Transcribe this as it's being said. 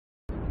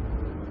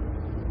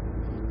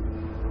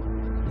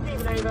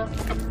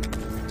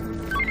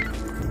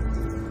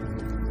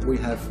We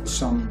have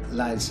some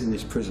lads in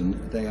this prison,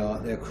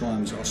 their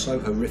crimes are so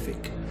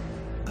horrific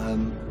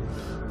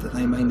that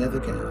they may never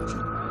get out.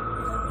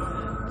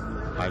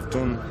 I've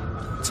done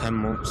 10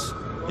 months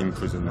in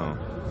prison now,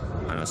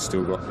 and I've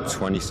still got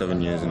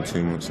 27 years and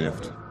 2 months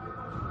left.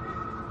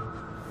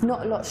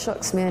 Not a lot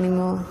shocks me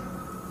anymore.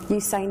 You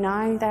say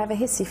no, they have a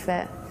hissy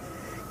fit.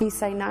 You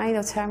say no,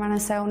 they'll turn around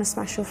and say, I want to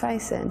smash your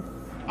face in.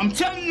 I'm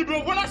telling you,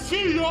 bro, when I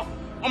see you,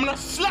 I'm gonna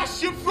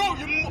slash your throat,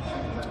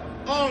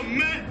 Oh,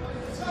 man.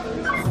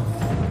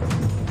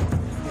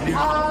 You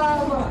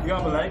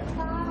got my leg?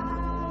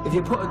 If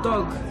you put a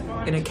dog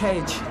in a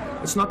cage,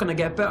 it's not going to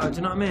get better, do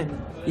you know what I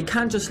mean? You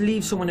can't just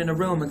leave someone in a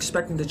room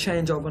expecting to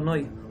change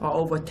overnight or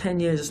over 10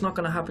 years. It's not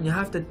going to happen. You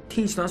have to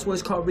teach them. That's why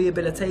it's called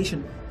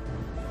rehabilitation.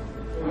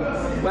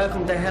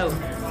 Welcome to hell.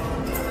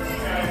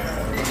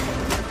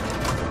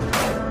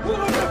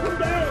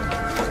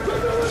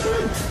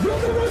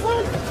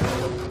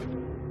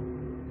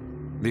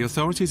 The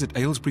authorities at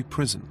Aylesbury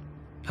Prison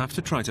have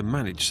to try to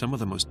manage some of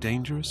the most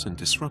dangerous and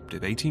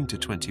disruptive 18 to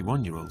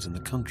 21-year-olds in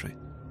the country.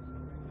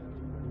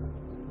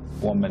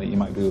 1 minute you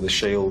might be with a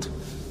shield,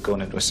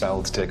 going into a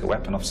cell to take a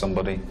weapon off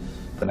somebody.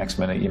 The next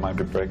minute you might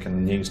be breaking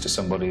the news to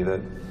somebody that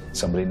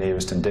somebody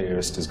nearest and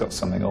dearest has got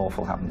something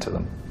awful happen to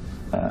them,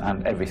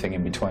 and everything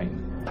in between.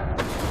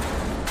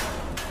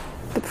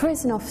 The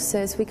prison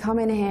officers, we come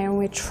in here and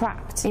we're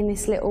trapped in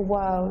this little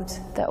world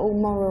that all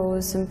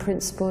morals and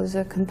principles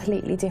are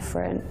completely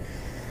different.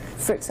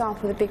 For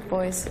example, the big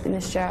boys in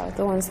this jail,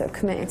 the ones that have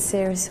committed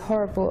serious,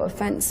 horrible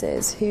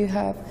offences, who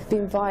have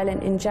been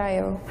violent in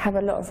jail, have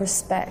a lot of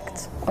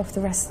respect of the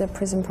rest of the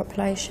prison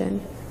population.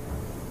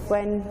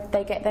 When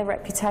they get their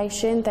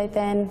reputation, they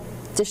then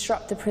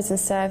disrupt the prison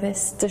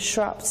service,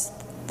 disrupt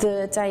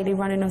the daily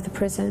running of the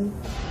prison.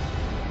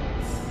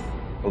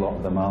 A lot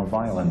of them are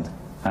violent,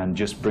 and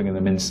just bringing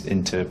them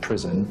into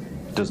prison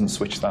doesn't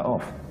switch that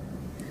off.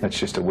 It's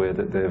just a way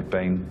that they've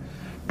been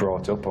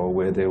brought up, or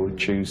where they would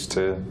choose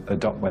to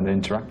adopt when they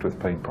interact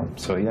with people.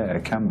 So yeah,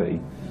 it can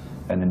be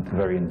a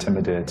very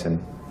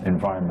intimidating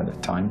environment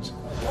at times.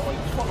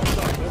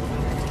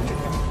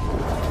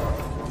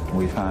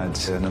 We've had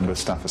a number of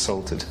staff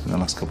assaulted in the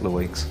last couple of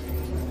weeks.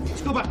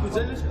 Let's go backwards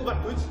then, let's go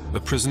backwards.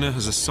 The prisoner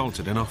has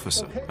assaulted an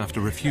officer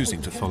after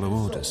refusing to follow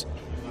orders.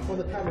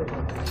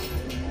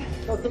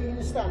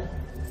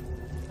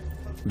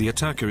 The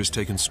attacker is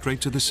taken straight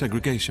to the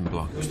segregation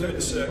block. Who's doing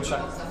the search?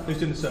 Who's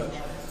doing the search?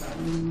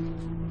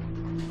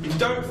 If you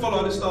don't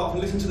follow the staff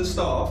and listen to the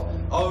staff,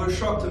 I will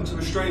instruct them to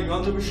restrain you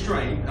under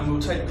restraint and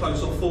we'll take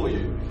clothes off for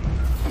you.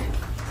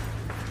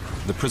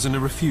 The prisoner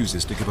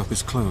refuses to give up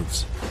his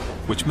clothes,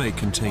 which may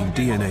contain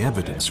DNA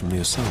evidence from the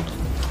assault.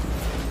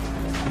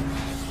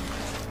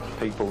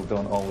 People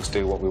don't always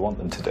do what we want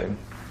them to do.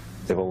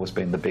 They've always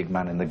been the big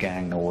man in the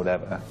gang or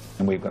whatever,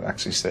 and we've got to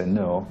actually say,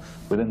 no,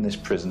 within this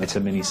prison it's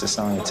a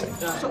mini-society.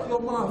 Shut your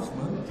mouth,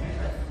 man.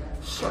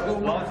 Shut your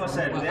mouth. Like I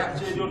said, the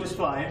attitude you're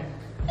displaying...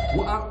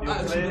 What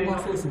attitude am I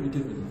supposed to be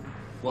giving?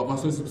 What am I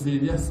supposed to be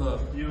saying? Yes, sir.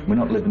 We're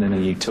not living in a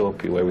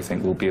utopia where we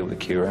think we'll be able to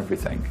cure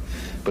everything,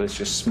 but it's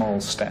just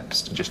small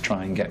steps to just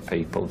try and get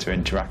people to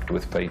interact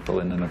with people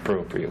in an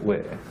appropriate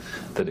way,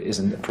 that it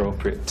isn't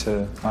appropriate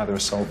to either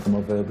assault them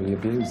or verbally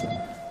abuse them.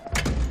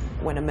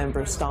 When a member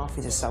of staff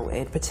is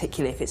assaulted,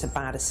 particularly if it's a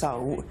bad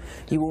assault,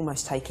 you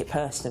almost take it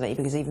personally,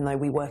 because even though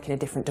we work in a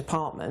different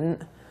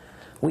department,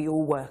 we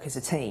all work as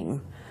a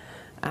team.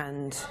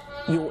 And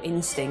your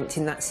instinct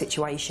in that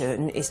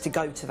situation is to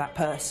go to that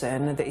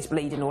person that is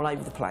bleeding all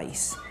over the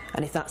place.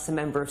 And if that's the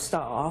member of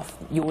staff,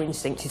 your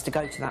instinct is to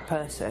go to that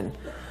person.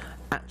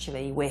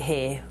 Actually, we're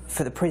here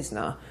for the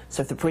prisoner,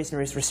 so if the prisoner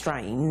is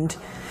restrained,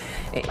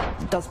 it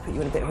does put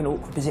you in a bit of an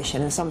awkward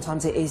position, and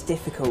sometimes it is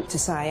difficult to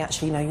say,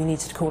 actually, no, you need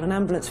to call an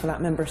ambulance for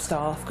that member of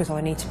staff because I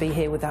need to be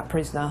here with that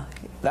prisoner.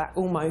 That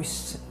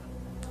almost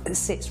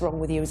sits wrong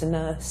with you as a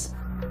nurse.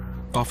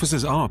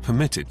 Officers are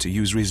permitted to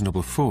use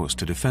reasonable force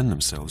to defend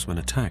themselves when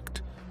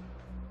attacked.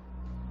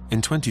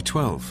 In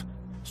 2012,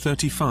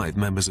 35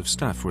 members of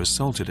staff were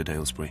assaulted at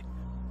Aylesbury.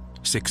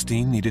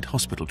 16 needed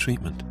hospital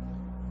treatment.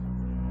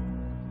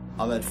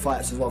 I've had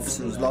fights with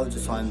officers loads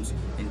of times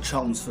in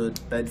Chelmsford,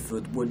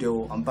 Bedford,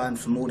 Woodhill. I'm banned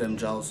from all them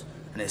jails,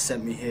 and they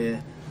sent me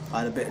here. I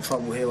had a bit of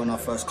trouble here when I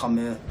first come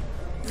here.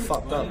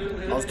 Fucked up.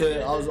 I was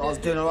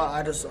doing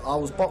alright. I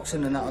was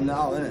boxing and that on the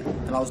out, innit?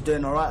 And I was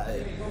doing alright at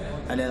it.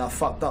 And then I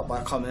fucked up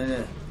by coming in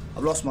here.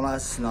 I've lost my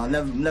license now. I'll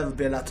never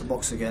be allowed to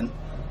box again.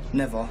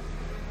 Never.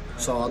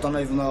 So I don't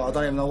even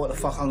know what the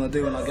fuck I'm gonna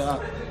do when I get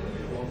out.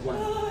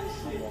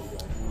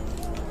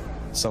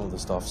 Some of the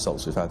staff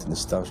assaults we've had in the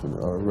establishment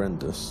are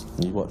horrendous.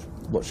 And you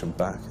watch them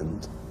back,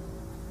 and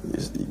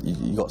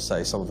you got to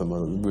say some of them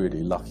are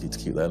really lucky to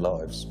keep their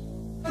lives.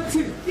 Let's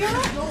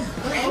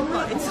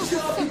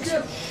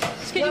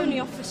get you in the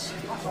office.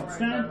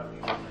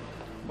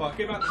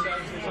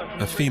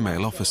 A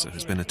female officer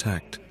has been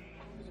attacked.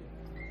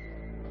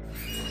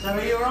 So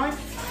are you alright?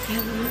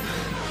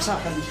 What's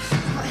happened?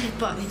 I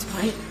headbutted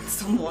by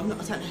someone, I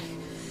don't know.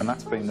 And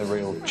that's been the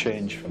real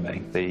change for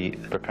me, the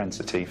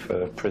propensity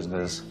for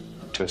prisoners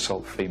to to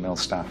assault female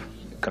staff,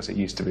 because it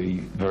used to be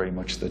very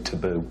much the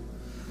taboo,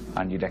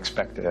 and you'd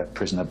expect a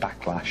prisoner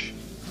backlash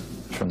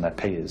from their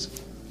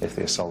peers if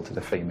they assaulted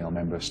a female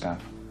member of staff.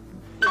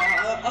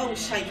 I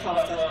always shake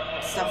after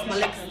stuff.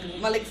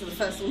 My legs are the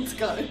first one to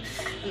go. And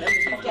then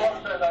we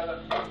get...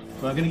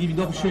 Well, I'm going to give you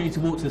the opportunity to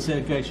walk to the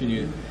segregation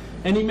unit.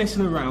 Any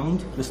messing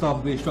around, the staff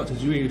will be instructed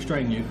to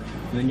restrain you,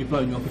 and then you've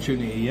blown your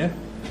opportunity, yeah?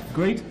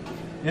 Agreed?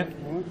 Yep.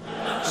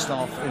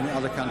 Staff in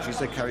other countries,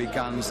 they carry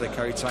guns, they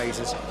carry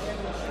tasers.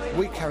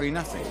 We carry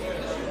nothing.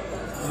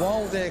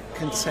 While they're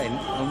content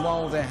and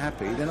while they're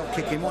happy, they're not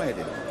kicking my head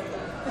in.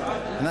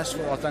 And that's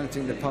what I don't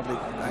think the public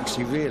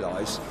actually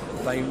realise.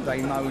 They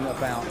moan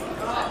about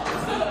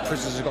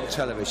prisoners have got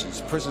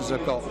televisions, prisoners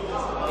have got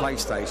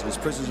PlayStations,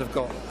 prisoners have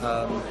got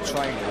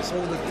trainers,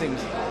 all the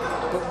things.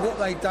 But what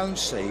they don't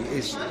see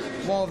is,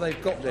 while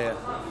they've got their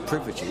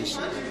privileges,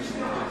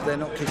 they're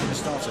not kicking the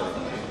start of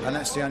it. And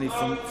that's the only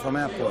from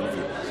our point of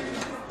view.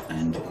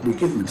 And we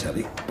give them a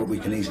telly, but we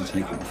can easily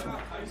take it off them.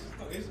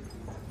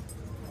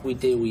 We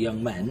deal with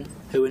young men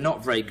who are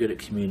not very good at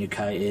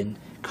communicating,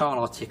 can't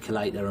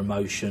articulate their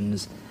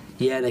emotions.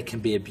 Yeah, they can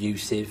be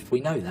abusive, we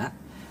know that,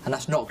 and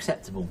that's not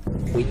acceptable.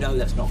 We know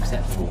that's not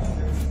acceptable.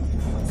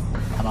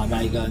 And I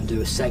may go and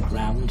do a seg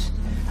round,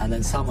 and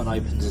then someone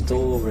opens the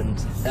door and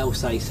they'll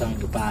say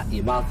something about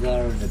your mother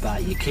and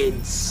about your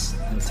kids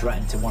and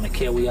threaten to want to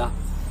kill you.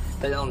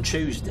 But then on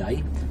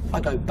Tuesday, if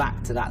I go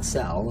back to that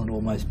cell and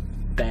almost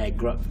bear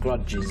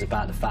grudges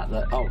about the fact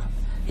that, oh,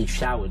 he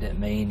showered at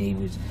me and he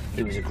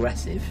was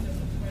aggressive,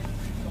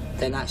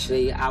 then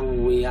actually, how are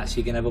we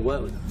actually going to ever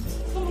work with them?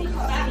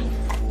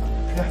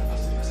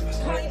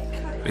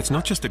 It's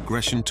not just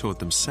aggression toward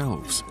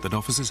themselves that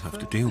officers have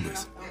to deal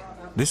with.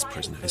 This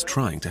prisoner is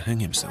trying to hang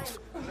himself.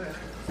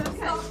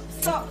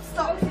 Stop!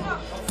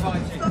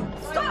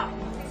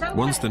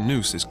 Once the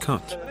noose is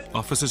cut,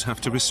 officers have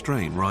to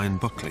restrain Ryan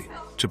Buckley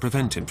to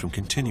prevent him from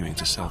continuing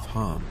to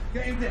self-harm.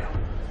 Get him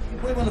down.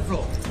 Put him on the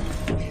floor.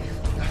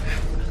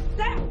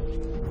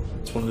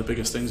 It's one of the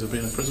biggest things of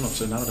being a prison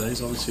officer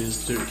nowadays, obviously,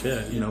 is duty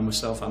care. You know,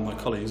 myself and my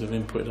colleagues have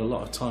inputted a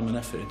lot of time and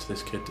effort into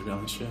this kid, to be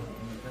honest, yeah.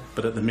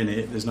 But at the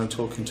minute, there's no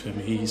talking to him.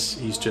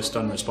 He's just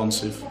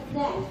unresponsive,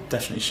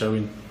 definitely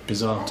showing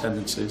bizarre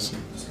tendencies.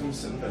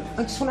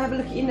 I just want to have a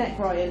look at your neck,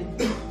 Ryan.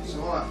 It's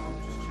all right.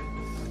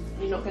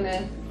 You're not going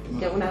to... You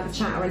don't want to have a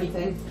chat or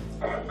anything?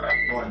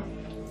 Right.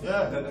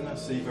 Yeah. Then I'll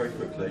see you very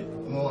quickly.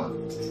 I'm all right.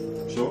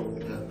 Sure?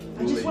 Yeah.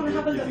 I just want to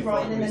have a look,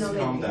 Ryan, and then I'll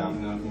calm down,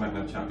 and then I can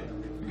have a chat with you.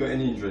 You got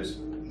any injuries?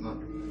 No.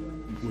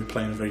 We're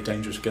playing a very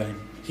dangerous game.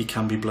 He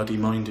can be bloody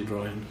minded,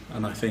 Ryan,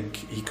 and I think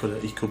he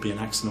could be an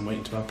accident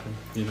waiting to happen.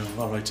 You know,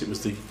 all right, it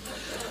was the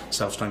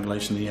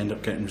self-strangulation, he ended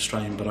up getting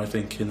restrained, but I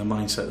think in the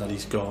mindset that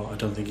he's got, I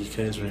don't think he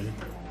cares really.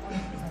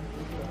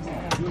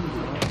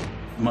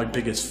 My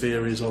biggest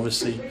fear is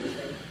obviously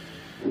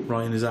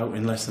Ryan is out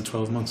in less than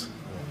 12 months.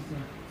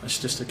 It's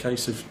just a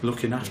case of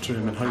looking after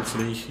him, and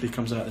hopefully he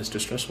comes out of this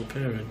distressful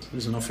period.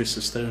 There's an officer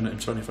staring at him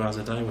 24 hours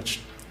a day, which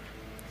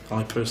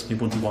I personally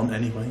wouldn't want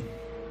anyway.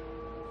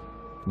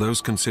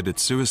 Those considered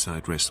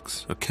suicide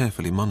risks are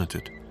carefully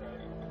monitored.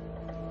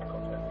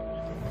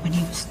 When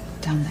he was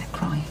down there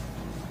crying,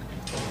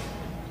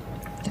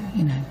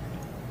 you know,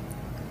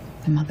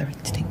 the mother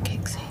instinct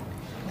kicks in,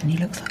 and he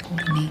looks like all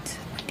he needs is a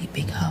really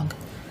big hug,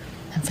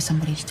 and for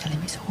somebody to tell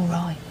him it's all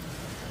right.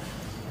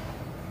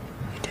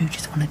 You do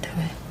just want to do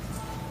it.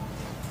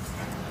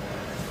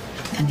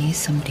 And he is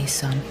somebody's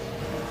son.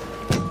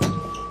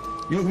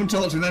 You not come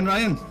talk to me then,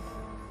 Ryan?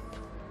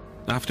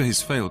 After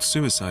his failed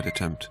suicide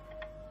attempt,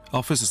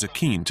 officers are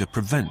keen to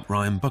prevent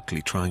Ryan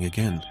Buckley trying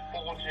again.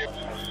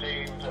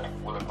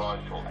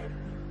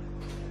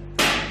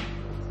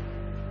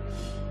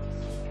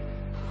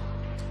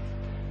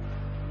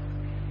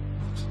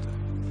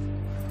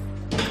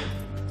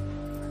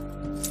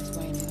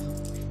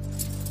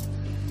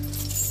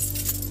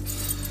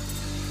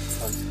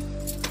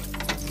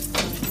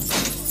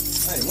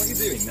 Hey, what are you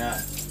doing now?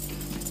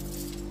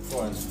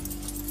 Ryan,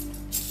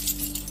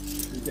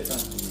 you get down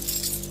from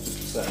just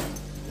a sec.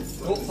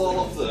 Don't fall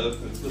off there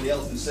for the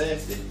health and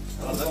safety.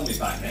 I'll have me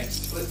back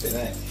next. Flipping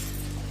heck.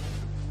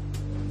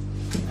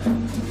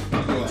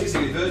 It's easy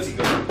with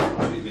vertigo.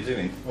 What you'll be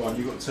doing. Right,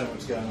 you've got to tell me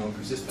what's going on,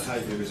 because this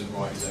behaviour isn't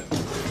right, is it?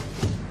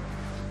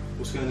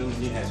 What's going on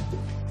in your head?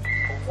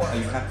 Are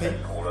you happy?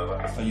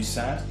 Are you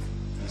sad?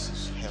 This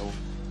is hell.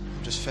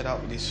 I'm just fed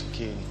up with this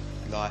fucking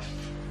life.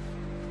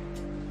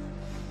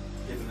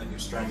 Given that you're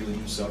strangling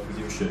yourself with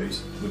your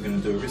shoes, we're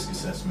going to do a risk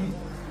assessment,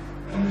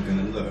 and we're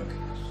going to look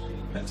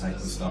at taking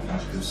stuff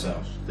out of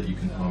yourself that you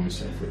can harm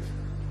yourself with.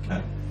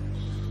 Okay?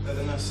 And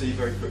then I'll see you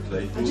very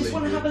quickly. I just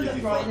want to have a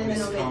look, Ryan, and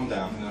then I'll calm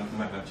down, and then I can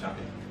make that chat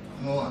with you.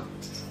 I'm all right.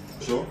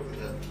 Sure?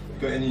 Yeah. You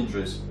got any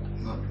injuries?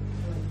 No.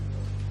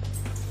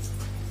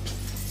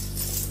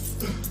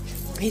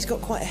 He's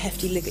got quite a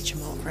hefty ligature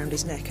mark around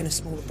his neck and a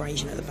small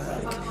abrasion at the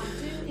back.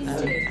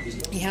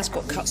 He has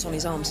got cuts on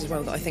his arms as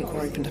well that I think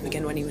were opened up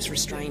again when he was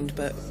restrained,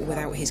 but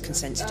without his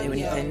consent to do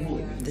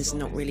anything, there's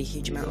not really a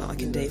huge amount that I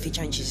can do. If he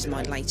changes his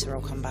mind later,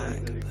 I'll come back.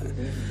 But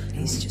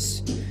he's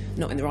just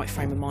not in the right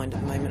frame of mind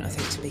at the moment, I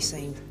think, to be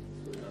seen.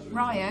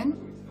 Ryan,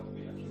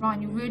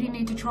 you really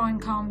need to try and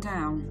calm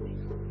down.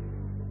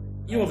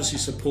 You obviously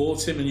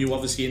support him and you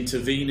obviously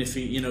intervene if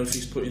he, if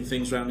he's putting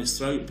things around his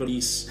throat, but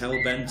he's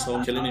hell-bent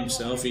on killing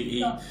himself.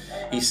 He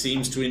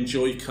seems to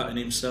enjoy cutting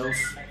himself.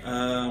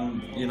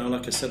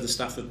 Like I said, the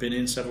staff have been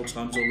in several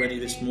times already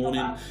this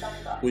morning.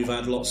 We've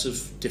had lots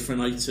of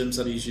different items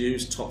that he's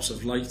used, tops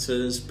of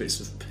lighters, bits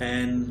of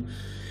pen.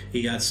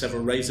 He had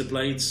several razor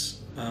blades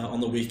on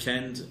the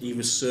weekend. He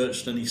was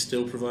searched and he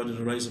still provided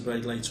a razor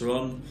blade later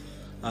on.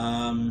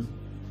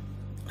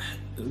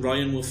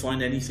 Ryan will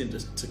find anything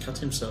to cut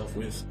himself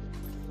with.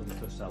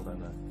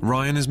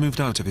 Ryan is moved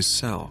out of his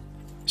cell,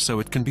 so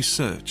it can be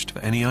searched for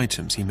any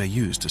items he may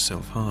use to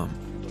self-harm.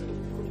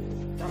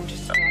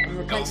 I'm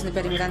replacing the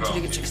bedding with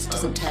anti-ligature because it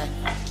doesn't tear.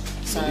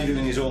 So even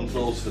in his own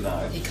clothes for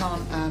now. He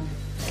can't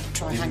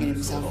try hanging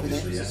himself with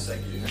it.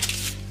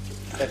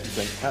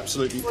 Everything,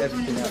 absolutely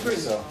everything out of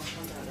his cell.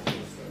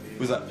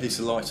 With that piece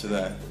of lighter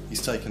there,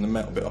 he's taken the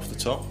metal bit off the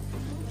top,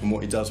 and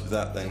what he does with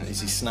that then is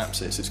he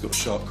snaps it so it's got a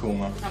sharp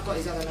corner, I've got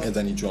his other leg. and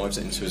then he drives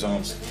it into his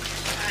arms.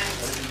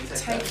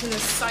 Taking the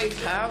soap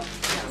out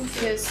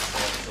because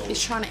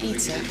he's trying to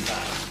eat it.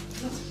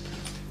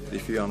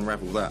 If you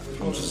unravel that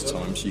hundreds of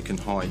times, you can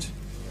hide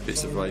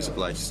bits of razor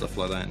blades, stuff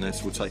like that in there,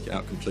 so we'll take it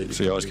out completely.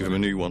 So you always give him a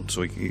new one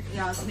so he can...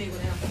 Yeah, it's a new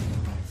one,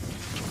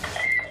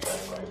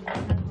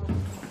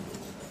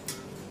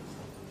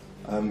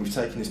 yeah. We've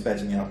taken his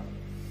bedding out,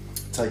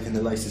 taken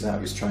the laces out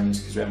of his trainers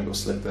because we haven't got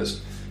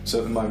slippers, so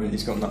at the moment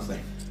he's got nothing.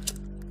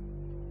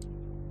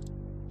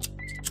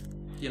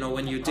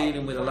 When you're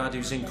dealing with a lad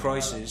who's in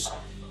crisis,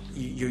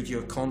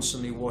 you're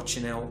constantly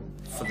watching out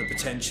for the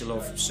potential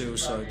of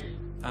suicide,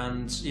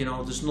 and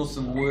there's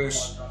nothing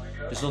worse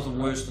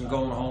than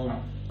going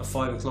home at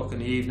 5 o'clock in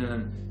the evening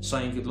and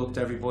saying good luck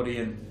to everybody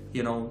and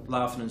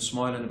laughing and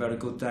smiling about a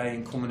good day,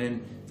 and coming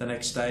in the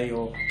next day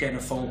or getting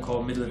a phone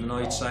call middle of the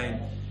night saying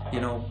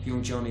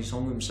young Johnny's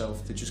hung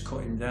himself. They just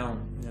cut him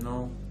down.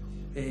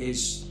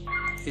 It's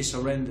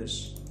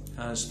horrendous,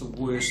 and it's the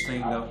worst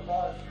thing that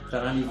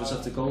any of us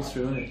have to go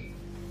through, isn't it?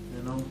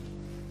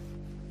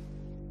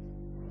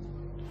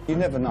 You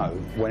never know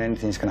when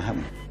anything's going to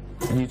happen.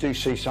 You do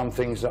see some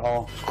things that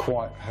are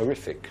quite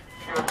horrific.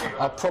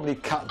 I've probably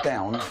cut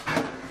down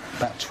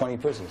about 20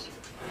 prisoners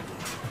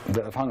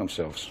that have hung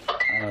themselves.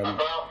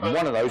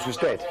 One of those was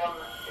dead.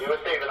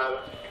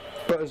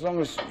 But as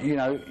long as you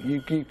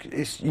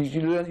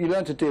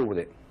learn to deal with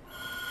it.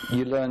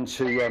 You learn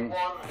to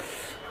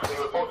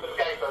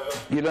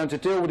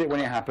deal with it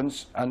when it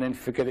happens, and then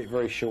forget it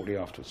very shortly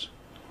afterwards.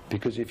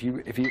 Because if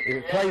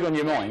it played on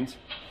your mind,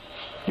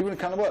 you wouldn't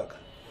come to work.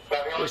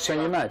 It would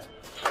send you mad.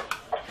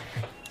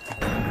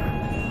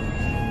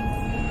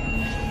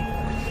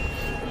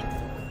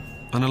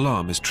 An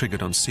alarm is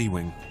triggered on C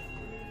Wing.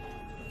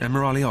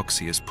 Emirali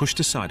Oxy has pushed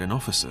aside an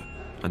officer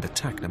and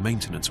attacked a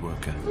maintenance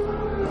worker.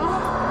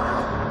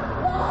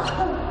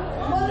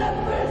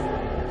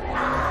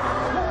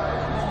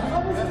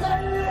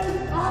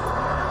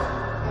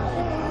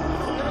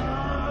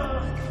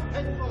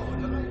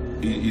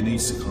 He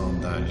needs to calm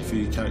down. If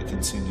he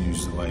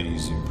continues the way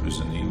he's in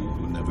prison, he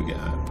will never get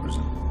out of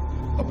prison.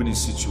 I've been in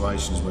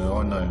situations where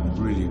I know him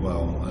really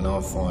well, and I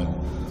find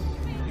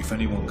if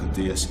anyone could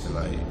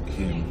de-escalate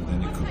him,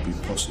 then it could be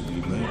possibly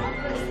me.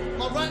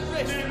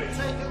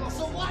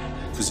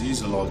 Because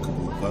he's a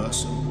likeable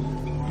person.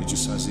 He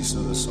just has this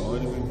other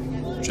side of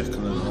him,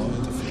 Jekyll and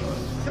Hyde, if you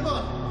like. Come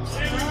on.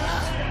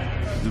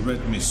 The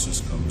red mist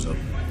just comes up.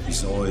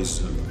 His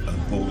eyes are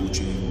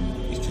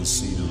bulging. You can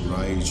see the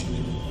rage in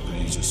him, but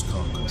he just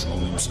can't control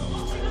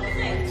himself.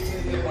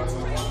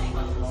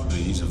 But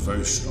he's a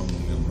very strong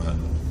young man,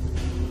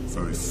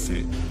 very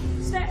fit.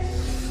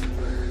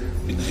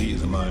 In the heat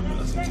of the moment,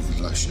 I think he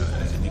could lash out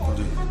at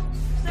anybody.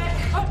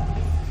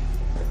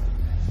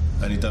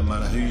 And it don't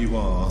matter who you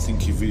are. I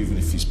think even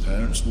if his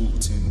parents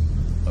walked in,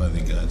 I don't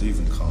think it'd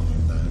even calm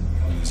him down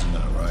when he's in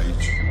that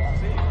rage.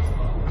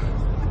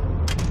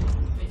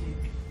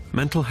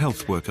 Mental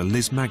health worker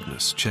Liz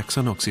Magnus checks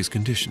on Oxy's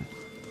condition.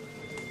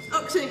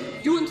 Oxy,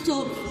 do you want to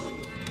talk?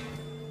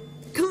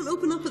 Can't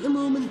open up at the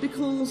moment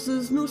because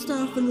there's no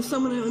staff and there's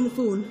someone out on the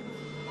phone.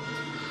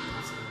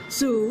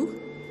 So,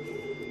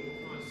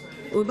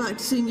 we're back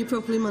to seeing you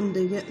properly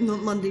Monday, yeah?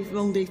 Not Monday,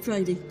 wrong day,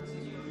 Friday.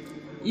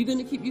 You going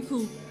to keep your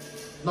cool?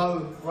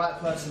 No right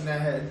person in their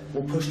head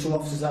will push 2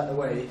 officers out of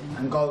the way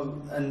and go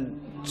and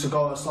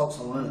assault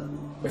someone, innit?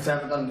 If they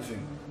haven't done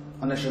anything.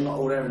 Unless you're not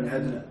all there in your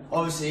head, innit?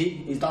 Obviously,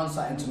 he's done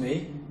something to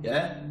me,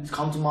 yeah? He's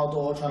come to my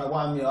door trying to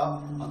wind me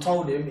up. I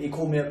told him, he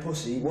called me a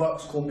pussy,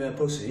 Works called me a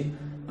pussy,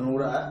 and all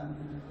that.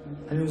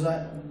 And he was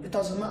like, it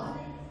doesn't matter.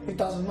 It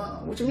doesn't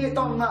matter. What do you mean it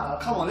doesn't matter?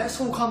 Come on, let's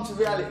all come to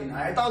reality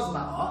now. It does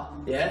matter,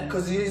 yeah?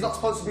 Because he's not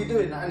supposed to be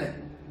doing that, innit?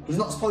 He's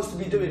not supposed to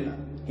be doing that.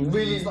 He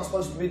really is not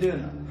supposed to be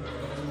doing that.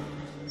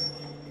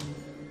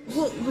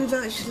 What we've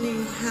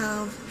actually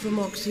have from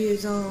Oxy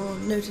is our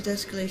noted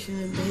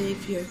escalation in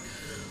behaviour.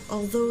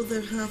 Although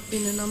there have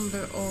been a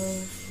number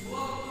of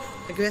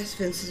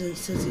aggressive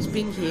incidents since he's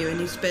been here, and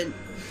he's spent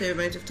a fair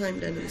amount of time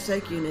down at the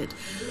psych unit.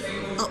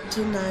 Up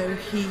to now,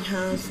 he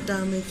has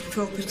damaged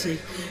property.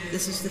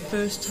 This is the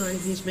first time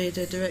he's made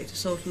a direct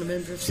assault on a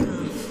member of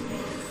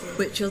staff,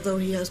 which, although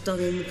he has done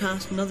in the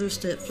past in other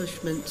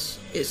establishments,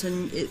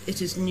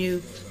 it is new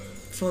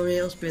for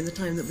Aylesbury in the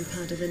time that we've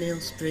had him in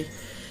Aylesbury.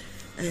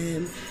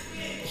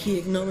 He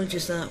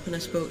acknowledges that when I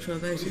spoke to him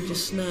about it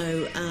just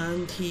now,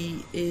 and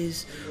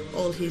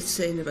all he's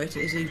saying about it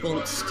is he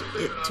wants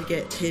it to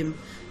get him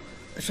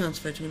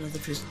transferred to another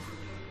prison.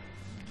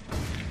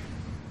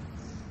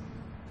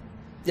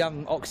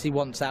 Young Oxy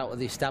wants out of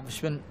the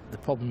establishment. The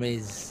problem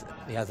is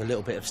he has a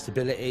little bit of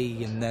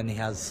stability, and then he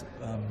has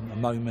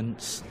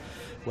moments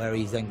where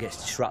he then gets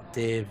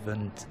disruptive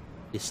and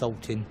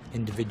assaulting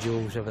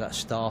individuals, whether that's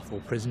staff or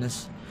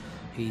prisoners.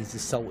 He's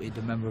assaulted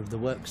a member of the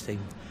works team.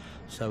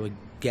 So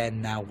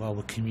again, now while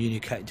we're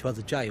communicating to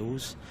other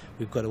jails,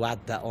 we've got to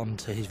add that on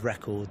to his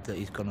record that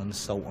he's gone on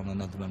assault on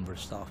another member of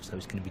staff, so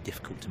it's going to be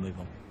difficult to move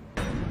on.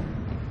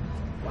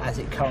 As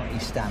it currently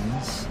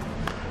stands,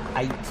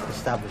 8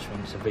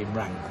 establishments have been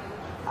rang,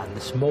 and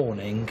this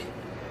morning,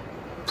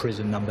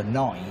 prison number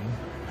 9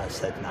 has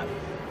said no,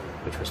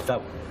 which was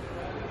Felton.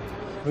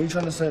 What are you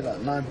trying to say,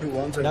 that 9 people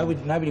want to?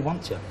 Nobody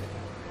wants you.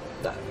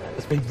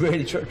 That's been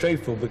really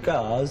truthful,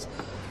 because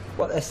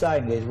what they're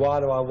saying is,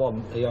 why do I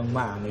want a young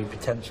man who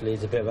potentially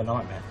is a bit of a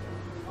nightmare?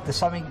 There's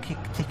something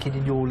ticking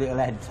in your little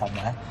head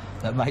somewhere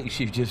that makes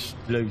you just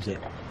lose it.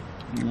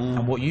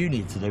 And what you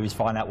need to do is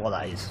find out what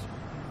that is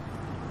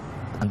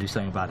and do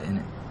something about it,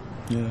 innit?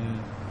 Yeah.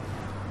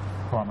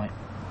 All right, mate.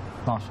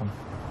 Nice one.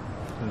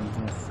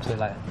 See you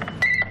later.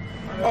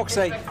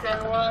 Oxy,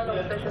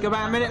 got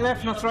about a minute left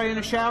and I'll throw you in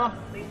the shower.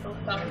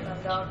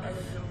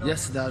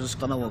 Yesterday I just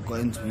don't know what got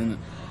into me, innit?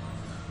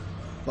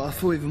 But I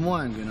feel even more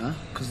angry now,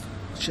 because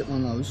shit my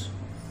nose,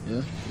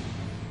 yeah?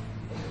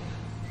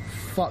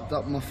 Fucked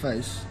up my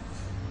face.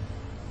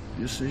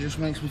 It just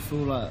makes me feel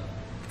like,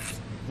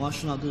 why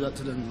shouldn't I do that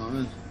to them, you know what I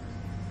mean?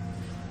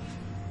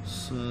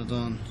 So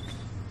done.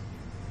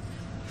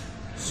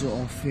 So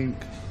I think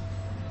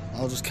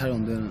I'll just carry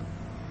on doing it.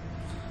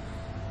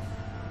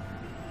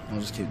 I'll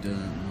just keep doing it,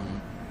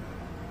 man.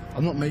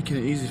 I'm not making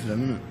it easy for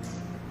them, innit?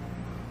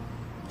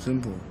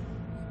 Simple.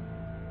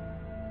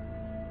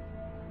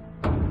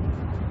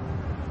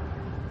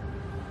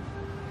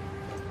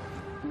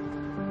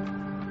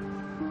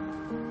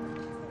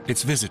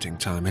 It's visiting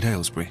time at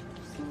Aylesbury.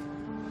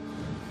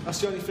 That's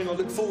the only thing I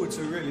look forward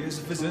to, really, is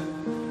a visit.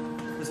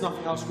 There's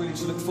nothing else really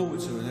to look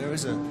forward to in there,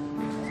 is there? You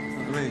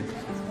know what I mean?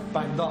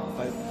 Banged up,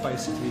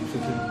 basically,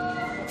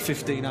 thinking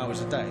 15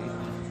 hours a day.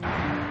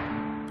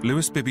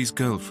 Lewis Bibby's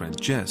girlfriend,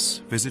 Jess,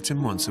 visits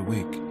him once a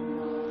week. Do you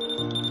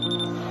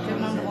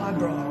remember why I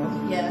brought her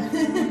on? Yeah.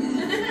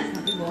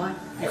 Happy boy.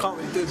 You can't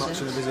really do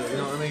much in a visit, you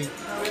know what I mean?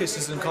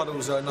 Kisses and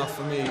cuddles are enough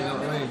for me, you know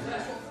what I mean?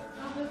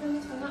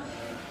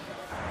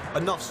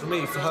 Enough's for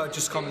me, for her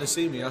just coming to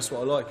see me, that's what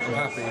I like, I'm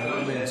happy, you know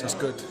what I mean? So that's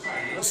good.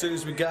 As soon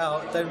as we get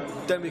out,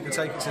 then we can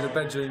take it to the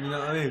bedroom, you know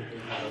what I mean?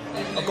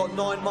 I've got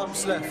 9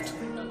 months left.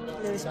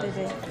 Lewis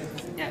Bibby.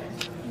 Yeah,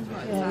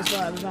 he's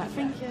right at the back.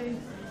 Thank you.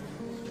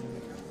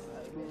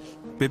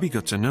 Bibby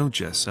got to know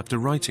Jess after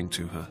writing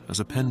to her as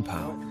a pen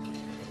pal.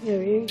 How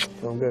are you?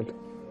 I'm good.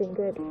 Been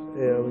good.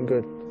 Yeah, I'm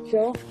good.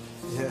 Sure?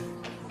 Yeah.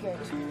 Good.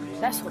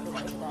 That's what the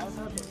wife does.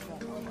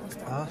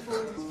 Huh?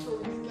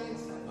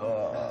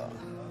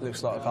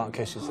 Looks like I can't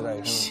kiss you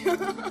today,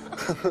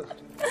 can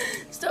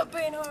Stop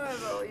being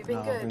horrible. You've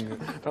been good.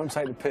 Don't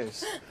take the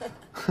piss.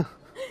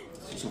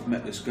 Since I've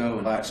met this girl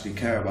and I actually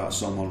care about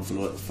someone for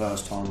like the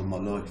first time in my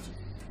life.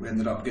 We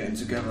ended up getting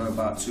together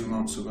about 2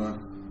 months ago.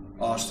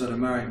 I asked her to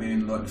marry me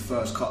in like the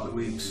first couple of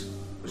weeks.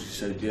 But she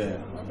said yeah.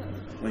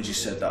 When she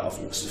said that, I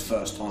thought it's the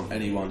first time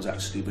anyone's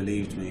actually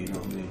believed me, you know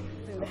what I mean?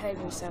 Behave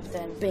yourself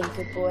then. Being a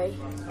good boy.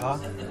 Huh?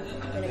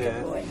 Being a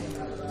good boy.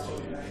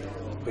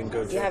 Been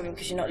good. You haven't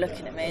because you're not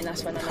looking at me, and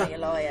that's when I know you're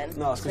lying.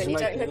 No, it's because you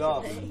don't make me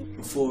look laugh. at me.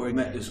 Before I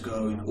met this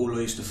girl, all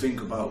I used to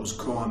think about was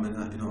crime and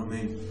that, you know what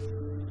I mean?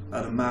 I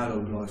had a mad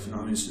old life, you know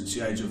what I mean, since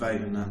the age of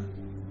 8 and that.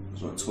 I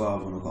was like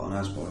 12 when I got an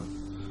ASBO.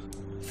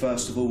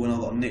 First of all, when I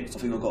got nicked, I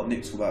think I got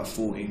nicked for about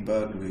 14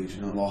 burglaries,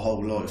 you know, my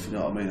whole life, you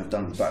know what I mean? I've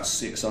done about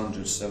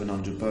 600,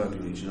 700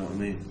 burglaries, you know what I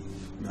mean?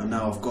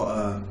 Now I've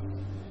got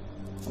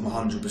I'm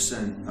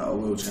 100% that I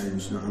will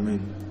change, you know what I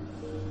mean?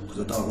 Because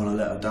I don't want to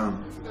let her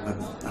down.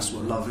 That's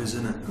what love is,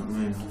 isn't it? You know what I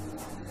mean?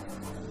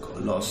 Got a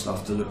lot of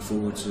stuff to look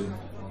forward to.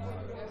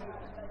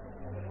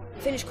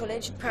 Finished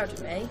college, proud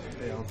of me.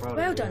 Yeah, I'm proud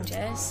well of you. done,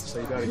 Jess. So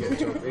you better get a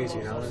job easy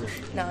now, isn't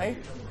it? No. Hey,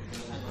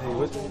 you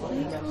would?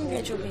 Get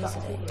a job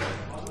easily.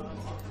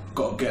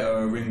 Got to get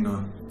her a ring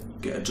though.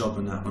 Get a job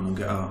and that when I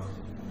get out.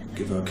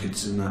 Give her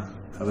kids and that.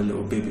 Have a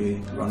little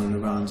bibby running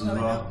around as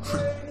well.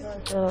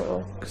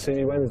 Oh. See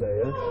you Wednesday,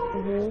 yeah?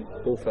 Mhm.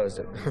 Or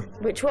Thursday.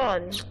 Which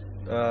one?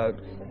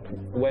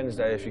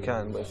 Wednesday if you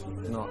can, but if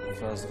not, on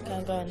Thursday. Okay,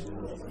 I'm going.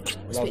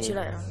 I'll speak to you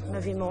later.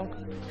 Love you more.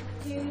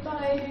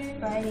 Bye.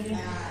 Bye.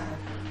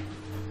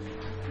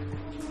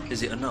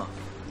 Is it enough?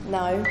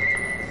 No.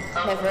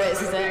 Never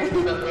is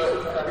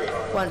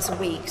it? Once a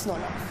week's not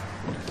enough.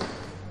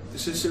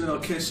 It's just when I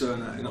kiss her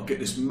and I get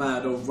this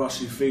mad old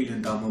rushy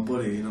feeling down my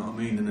body, you know what I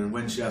mean? And then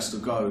when she has to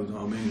go, you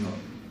know what I mean?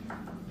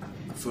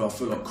 Like, I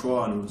feel like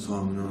crying all the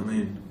time, you know what I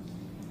mean?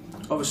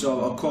 Obviously,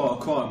 I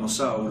cry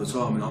myself all the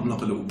time, and I'm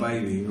like a little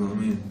baby, you know what I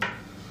mean?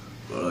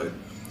 But like,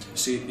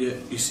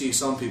 you see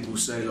some people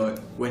say like,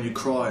 when you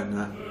cry and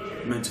that,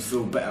 you're meant to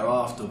feel better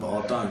after, but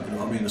I don't, you know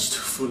what I mean? I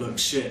still feel like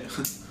shit,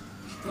 you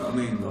know what I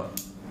mean?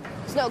 But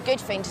it's not a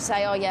good thing to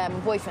say, oh yeah, my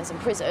boyfriend's in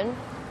prison,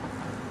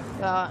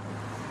 but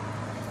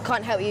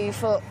can't help you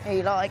for who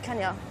you like, can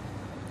you? I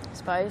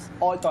suppose.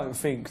 I don't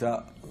think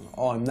that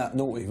I'm that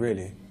naughty,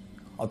 really.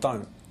 I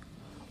don't.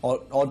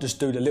 I just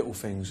do the little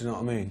things, you know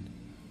what I mean?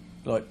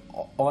 Like,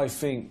 I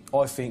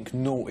think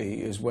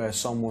naughty is where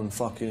someone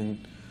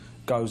fucking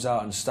goes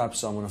out and stabs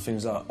someone and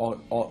things like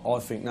that. I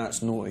think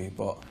that's naughty,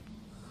 but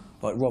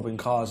like robbing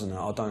cars and that,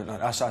 I don't know.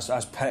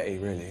 That's petty,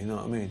 really, you know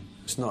what I mean?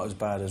 It's not as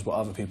bad as what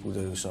other people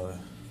do, so.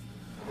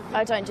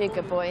 I don't do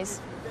good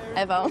boys,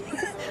 ever.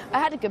 I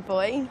had a good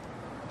boy,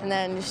 and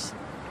then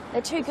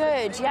they're too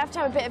good. You have to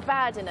have a bit of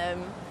bad in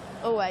them,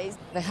 always.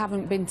 They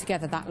haven't been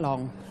together that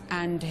long,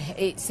 and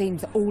it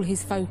seems that all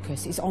his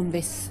focus is on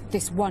this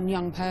one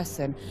young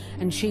person,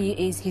 and she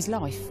is his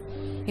life.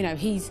 You know,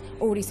 he's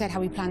already said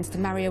how he plans to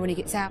marry her when he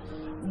gets out.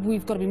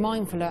 We've got to be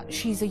mindful that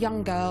she's a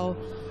young girl,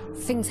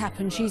 things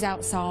happen, she's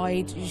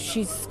outside,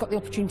 she's got the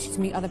opportunity to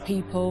meet other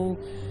people.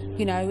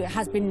 You know, it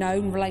has been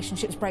known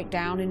relationships break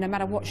down in no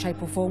matter what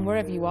shape or form,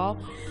 wherever you are.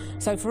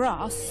 So for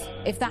us,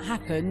 if that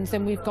happens,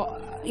 then we've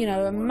got, you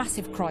know, a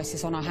massive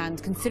crisis on our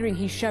hands, considering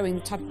he's showing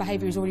the type of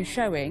behaviour he's already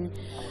showing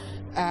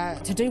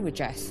to do with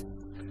Jess.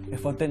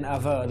 If I didn't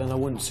have her, then I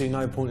wouldn't see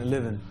no point in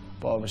living.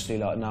 But obviously,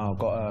 like, now I've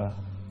got her.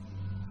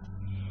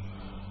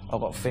 I've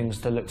got things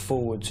to look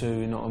forward to,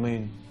 you know what I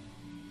mean?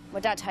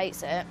 My dad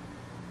hates it.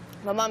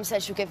 My mum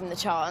says she'll give him the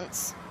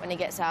chance when he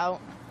gets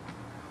out.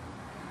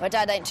 My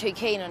dad ain't too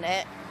keen on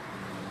it.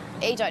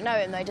 He don't know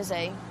him though, does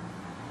he?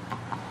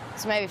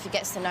 So maybe if he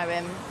gets to know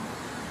him,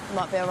 he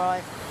might be all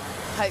right.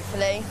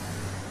 Hopefully.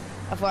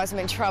 Otherwise I'm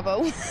in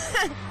trouble.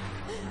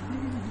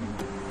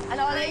 And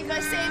I'll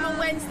either see him on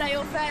Wednesday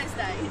or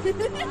Thursday.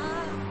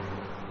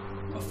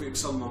 I think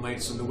some of my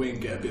mates on the wing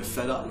get a bit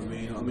fed up with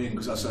me, you know what I mean?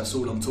 Because that's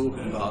all I'm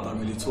talking about. I don't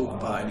really talk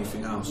about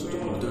anything else.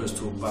 All I do is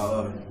talk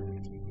about her.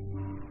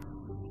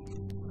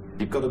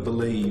 You've got to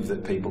believe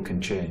that people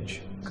can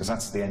change, because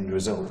that's the end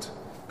result.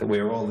 That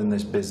we're all in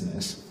this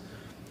business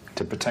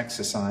to protect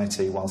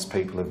society whilst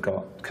people have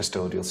got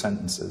custodial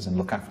sentences and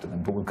look after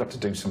them, but we've got to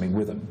do something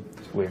with them.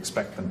 We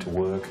expect them to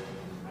work,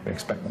 we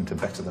expect them to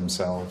better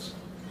themselves,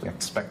 we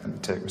expect them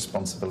to take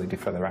responsibility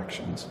for their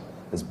actions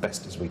as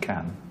best as we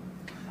can,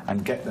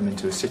 and get them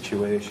into a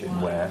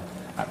situation where,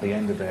 at the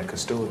end of their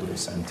custodial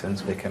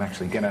sentence, they can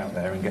actually get out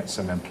there and get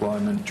some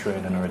employment,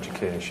 training or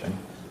education,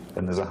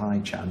 then there's a high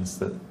chance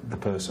that the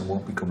person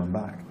won't be coming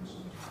back.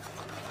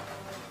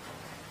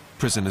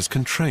 Prisoners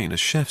can train as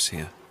chefs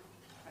here.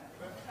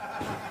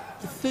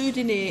 The food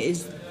in here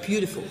is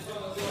beautiful.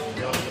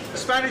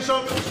 Spanish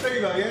omelette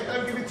steamer, yeah?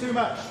 Don't give it too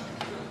much.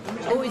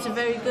 Always are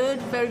very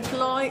good, very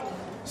polite,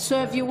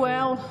 serve you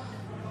well.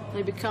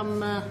 They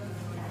become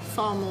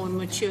far more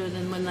mature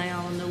than when they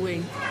are on the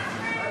wing.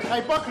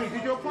 Hey, Buckley,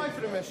 did you apply for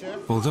the mess, yeah?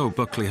 Although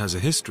Buckley has a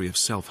history of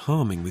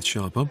self-harming with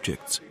sharp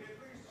objects,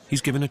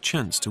 he's given a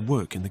chance to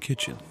work in the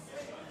kitchen.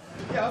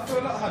 Yeah, I feel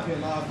a lot happier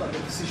now. I've got the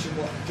position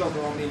what job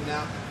I'm in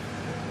now.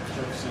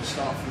 Obviously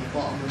start from the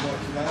bottom and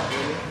work your way up,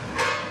 really.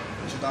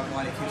 Which I don't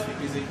mind, it keeps me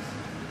busy.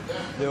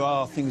 There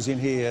are things in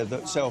here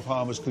that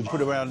self-harmers could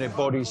put around their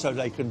body so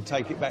they can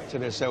take it back to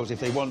their cells if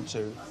they want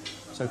to.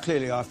 So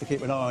clearly I have to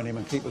keep an eye on him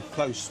and keep a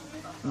close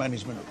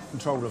management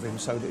control of him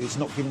so that it's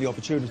not given the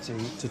opportunity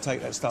to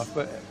take that stuff.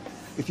 But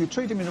if you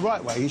treat him in the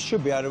right way, he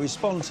should be able to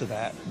respond to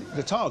that.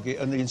 The target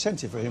and the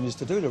incentive for him is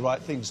to do the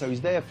right thing, so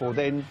he's therefore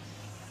then,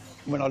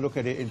 when I look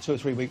at it in 2 or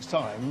 3 weeks'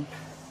 time,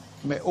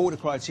 met all the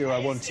criteria I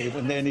wanted,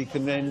 and then he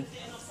can then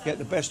get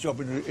the best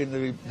job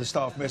in the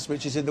staff mess,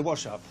 which is in the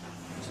wash-up.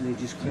 So you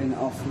just clean it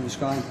off from the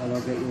sky, and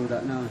I'll get you all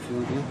that now if you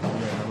want to.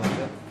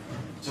 Yeah,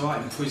 it's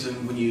alright in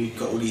prison when you've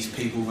got all these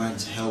people around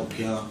to help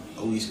you,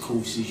 all these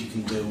courses you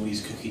can do, all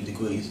these cooking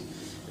degrees.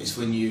 It's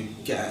when you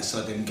get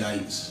outside them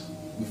gates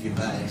with your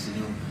bags and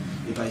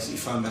you're basically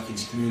thrown back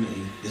into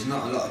community. There's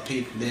not a lot of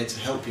people there to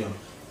help you.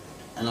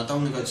 And I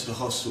don't want to go to the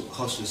hostel.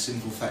 The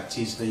simple fact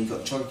is that you've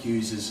got drug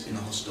users in a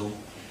hostel,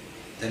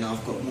 then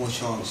I've got more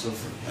chance of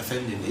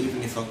offending.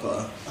 Even if I've got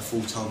a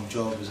full-time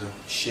job as a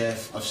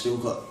chef, I've still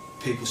got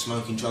people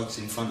smoking drugs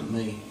in front of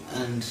me,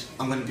 and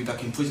I'm going to be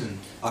back in prison.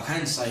 I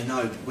can say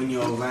no, but when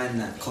you're around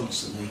that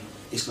constantly,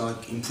 it's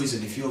like in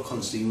prison, if you're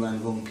constantly around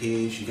the wrong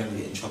peers, you're going to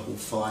get in trouble,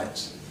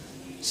 fights,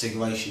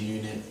 segregation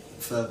unit,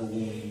 verbal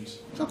warnings.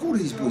 It's like all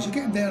these boys, you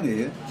get them down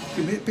here,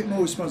 give them a bit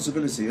more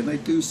responsibility, and they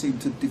do seem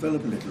to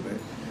develop a little bit.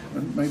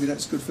 And maybe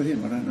that's good for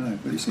him, I don't know.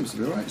 But he seems to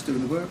be all right, he's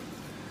doing the work.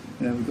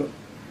 You know, we've got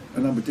a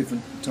number of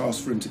different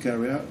tasks for him to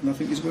carry out, and I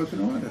think he's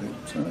working all right at it,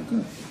 so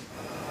good.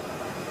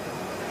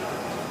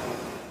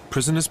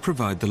 Prisoners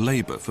provide the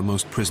labour for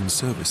most prison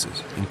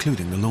services,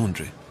 including the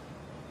laundry.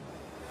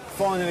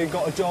 finally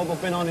got a job. I've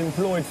been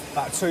unemployed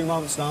about 2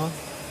 months now.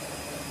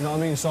 You know what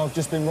I mean? So I've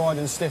just been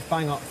riding stiff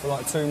bang up for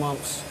like 2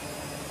 months.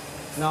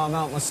 Now I'm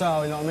out my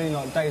cell, you know what I mean?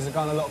 Like, days are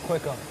going a lot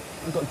quicker.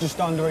 I've got just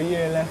under a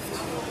year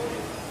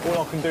left.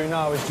 All I can do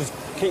now is just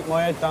keep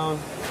my head down,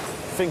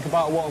 think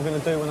about what I'm going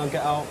to do when I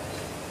get out.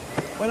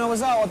 When I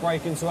was out, I'd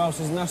break into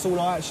houses, and that's all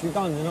I actually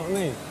done, you know what I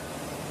mean?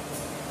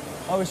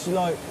 Obviously,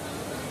 like,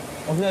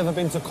 I've never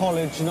been to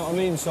college, you know what I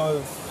mean?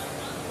 So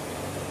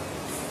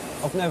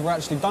I've never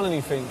actually done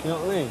anything, you know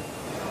what I mean?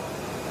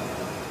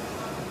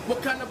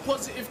 What kind of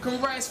positive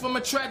can rise from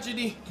a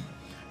tragedy?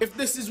 If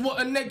this is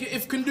what a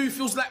negative can do,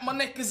 feels like my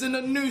neck is in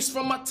a noose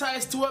from my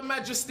ties to Her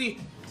Majesty.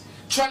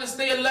 Trying to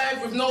stay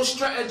alive with no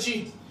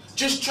strategy,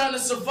 just trying to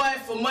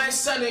survive for my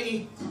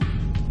sanity.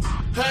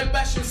 Heard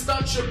bashing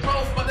stunts your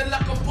growth, but the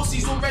lack of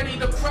pussy's already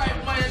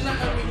deprived my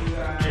anatomy.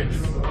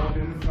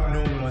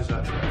 Normalise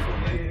that.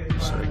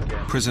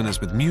 Prisoners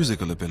with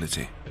musical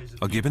ability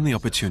are given the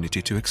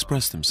opportunity to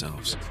express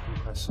themselves.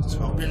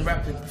 I've been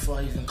rapping before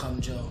I even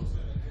come jail,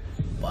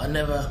 but I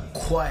never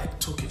quite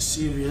took it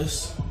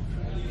serious.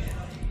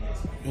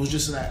 It was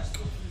just like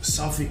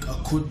something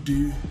I could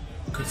do.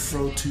 I could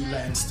throw 2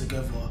 lines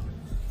together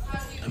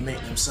and make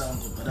them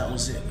sound good, but that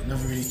was it. I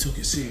never really took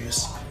it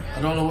serious.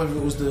 I don't know whether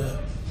it was the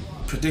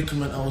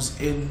predicament I was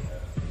in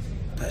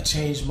that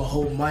changed my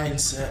whole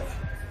mindset,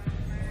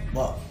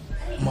 but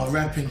my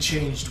rapping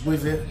changed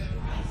with it,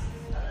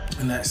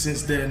 and like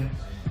since then,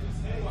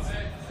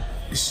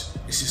 it's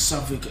just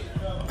something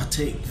I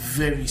take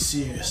very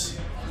serious.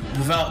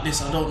 Without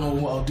this, I don't know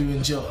what I'll do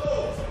in jail.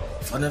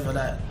 If I never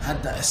like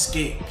had that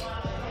escape,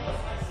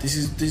 this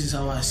is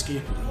how I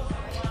escape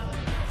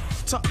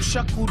it. Tuck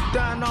shackled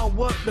down, I'll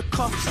work the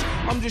cuffs.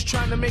 I'm just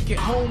trying to make it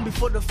home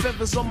before the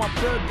feathers on my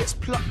bird gets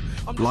plucked.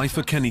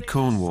 Lifer Kenny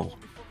Cornwall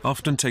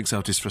often takes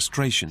out his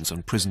frustrations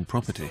on prison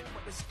property.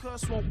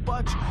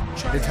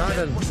 They'd had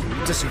a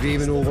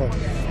disagreement over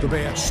the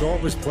way a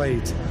shot was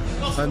played,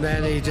 and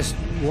then he just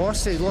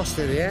lost it. He lost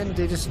it at the end.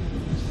 He just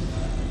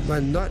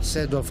went nuts,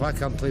 said, well, if I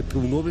can't play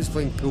pool, nobody's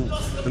playing pool,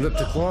 and ripped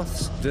the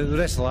cloths. The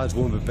rest of the lads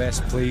won't be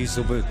best pleased.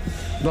 There'll be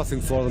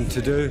nothing for them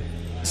to do.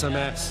 It's a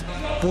mess.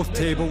 Both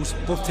tables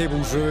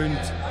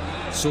ruined,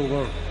 so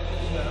we're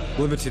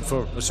limited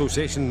for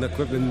association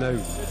equipment now.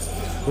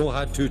 We all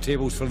had 2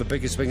 tables for the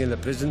biggest wing in the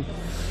prison,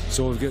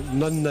 so we've got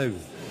none now.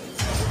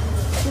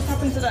 What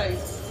happened today?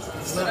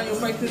 You're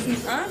breaking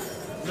his arm?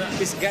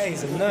 This guy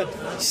is a nerd.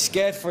 He's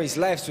scared for his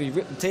life, so he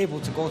ripped the table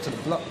to go to the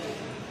block.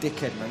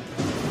 Dickhead, man.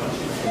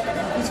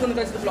 He's going to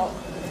go to the block.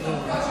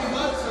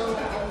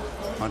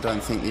 I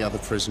don't think the other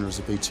prisoners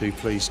will be too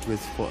pleased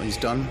with what he's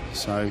done,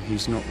 so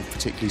he's not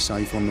particularly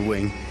safe on the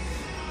wing,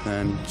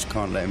 and just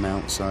can't let him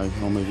out, so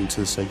I'll move him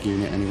to the seg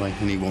unit anyway,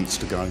 and he wants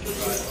to go.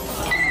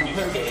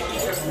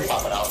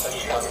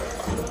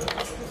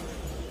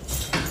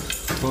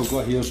 What I've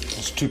got here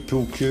is 2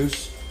 pool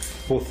cues,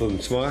 both of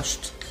them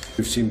smashed.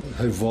 We've seen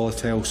how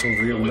volatile some of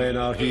the young men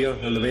are here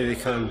and the way they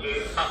can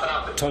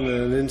turn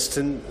in an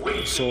instant,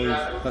 so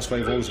that's why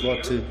you've always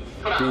got to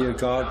be your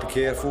guard, be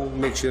careful,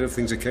 make sure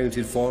everything's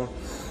accounted for,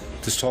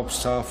 to stop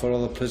staff or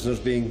other prisoners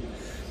being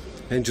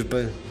injured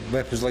by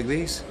weapons like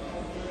these.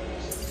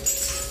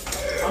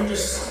 I'm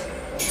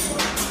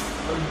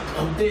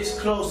this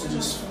close to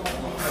just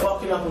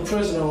fucking up a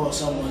prisoner or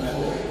someone,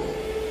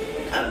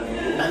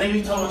 and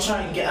every time I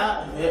try and get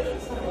out of it,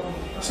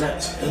 it's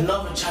like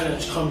another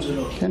challenge comes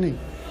along. Kenny,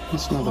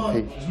 it's another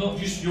pig. It's not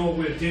just your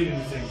way of dealing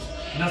with things,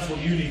 and that's what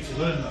you need to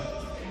learn that.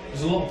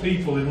 There's a lot of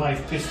people in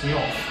life piss me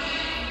off,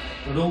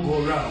 but don't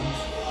go around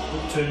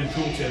turning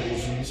pool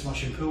tables and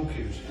smashing pool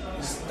cues.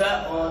 It's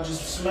that, or I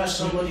just smash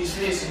somebody's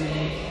face and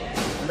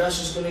that's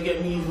just going to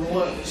get me even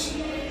worse.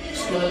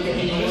 It's going to get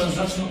me even worse.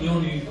 That's not the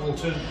only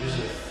alternative, is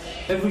it?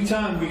 Every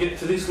time we get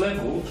to this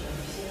level,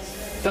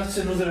 that's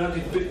another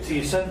added bit to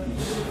your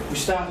sentence. We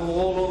start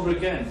all over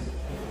again.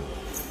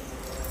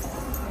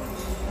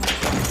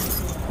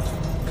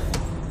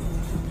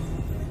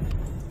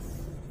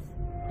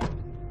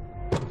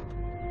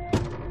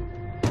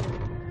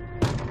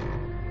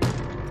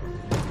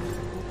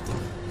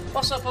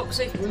 What's up,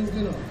 Oxy?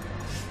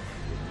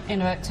 In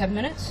about 10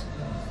 minutes.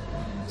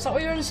 Is that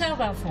what you're in the cell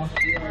bell for?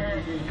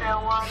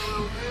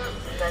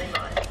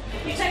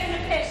 You taking a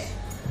piss?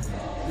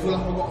 I feel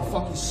like I've got to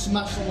fucking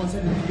smash someone's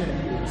head in the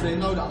beginning, so they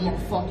know that I'm not a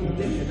fucking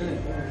dickhead, innit?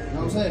 You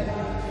know what I'm saying?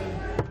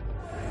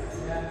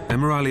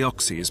 Emirali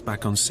Oxy is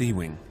back on C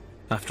Wing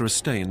after a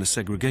stay in the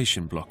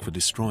segregation block for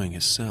destroying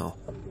his cell.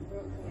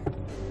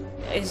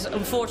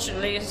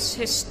 Unfortunately, his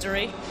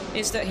history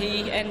is that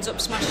he ends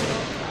up smashing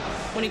up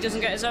when he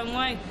doesn't get his own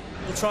way.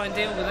 We'll try and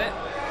deal with it.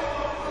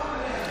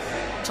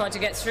 Try to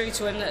get through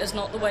to him that is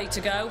not the way to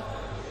go.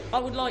 I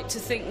would like to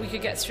think we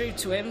could get through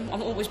to him.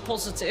 I'm always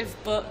positive,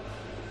 but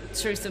the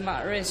truth of the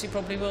matter is he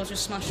probably will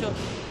just smash up,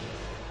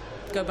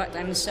 go back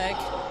down the seg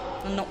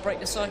and not break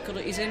the cycle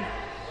that he's in,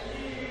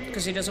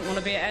 because he doesn't want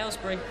to be at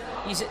Aylesbury.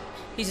 He's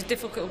a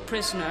difficult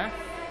prisoner,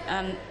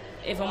 and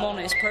if I'm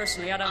honest,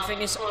 personally, I don't think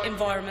this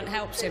environment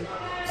helps him,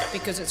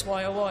 because it's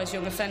YOYs,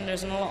 young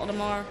offenders, and a lot of them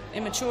are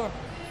immature.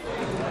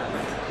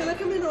 Can I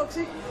come in, or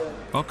Oxy?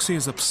 Oxy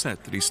is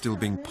upset that he's still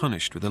being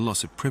punished with the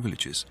loss of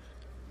privileges,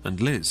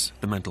 and Liz,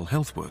 the mental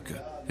health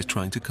worker, is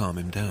trying to calm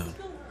him down.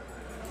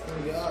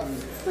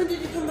 When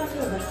did you come back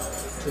over?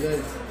 Today.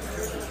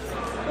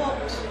 What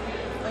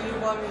are you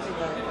worried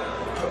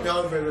about? Put me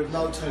over here with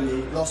no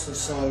telly, lost the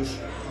Soj,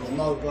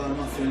 no burn,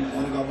 nothing. I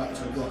want to go back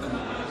to the block.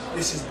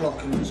 This is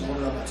blocking me, so I want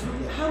to go back to the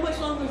block. How much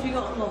longer have you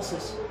got on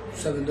losses?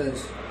 7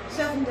 days.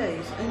 7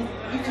 days? And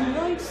you can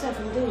ride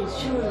 7 days,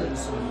 surely?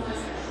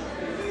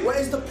 What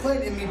is the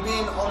point in me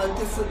being on a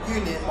different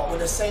unit but with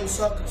the same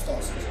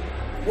circumstances?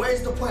 What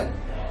is the point?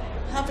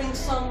 Having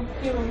some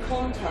human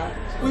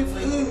contact. With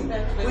who?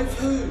 With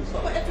who?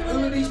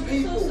 Who are these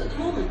people?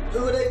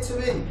 Who are they to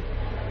me? Do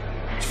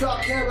you think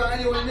I care about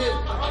anyone here?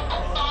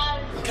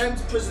 I came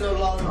to prison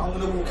alone, I'm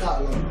going to walk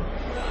out alone.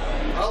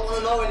 I don't want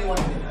to know anyone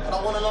in it. I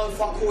don't want to know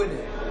fuck all in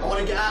it. I want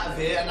to get out of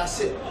here and that's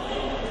it.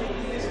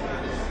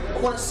 I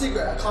want a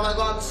cigarette. Can't I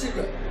go have a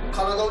cigarette?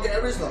 Can't I go get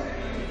a Rizla?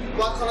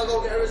 Why can't I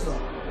go get a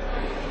Rizla?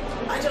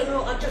 I don't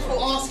know, I'm just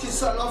asking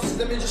certain officers,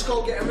 let me just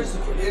go get a Rizla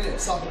quickly, innit?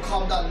 So I can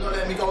calm down and not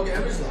let me go get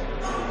a Rizla.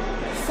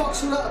 What the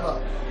fuck's all that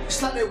about? It's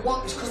like they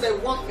want me, it's because they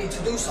want me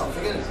to do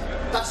something, innit?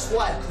 That's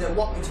why, because they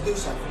want me to do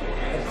something.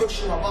 They're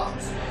pushing my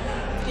buttons.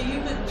 Do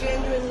you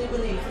genuinely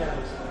believe that?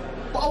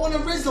 But I want a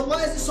Rizla.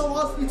 Why is it so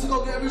hard for me to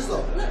go get a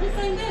Rizla? Let me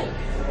find out.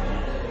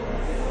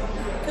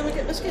 Can we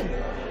get my skin?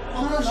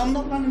 I'm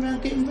not running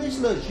around getting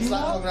Rizlas. It's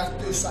like I'm going to have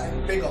to do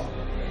something bigger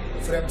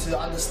for them to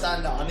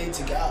understand that I need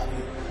to get out of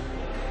here.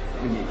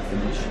 We need to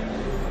finish.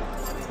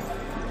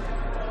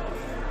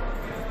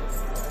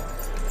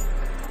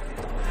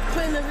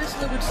 Putting a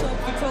Rizla would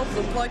solve the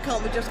problem. Why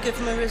can't we just give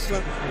them a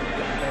Rizla?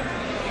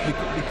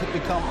 We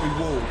can't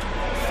reward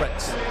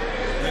threats. We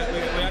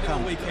had it all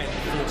weekend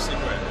for a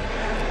cigarette.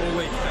 All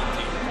weekend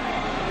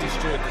he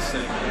destroyed the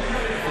scene.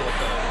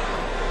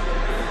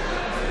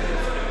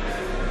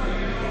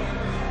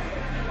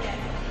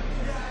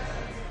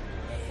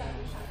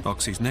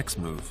 Oxy's next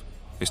move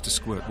is to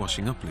squirt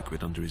washing up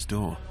liquid under his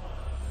door.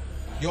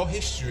 Your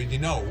history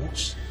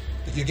denotes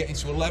that you're getting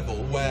to a level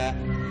where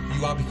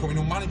you are becoming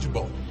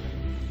unmanageable.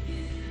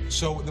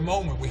 So at the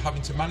moment we're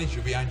having to manage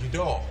you behind your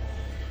door.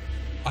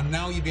 And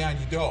now you're behind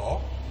your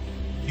door,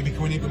 you're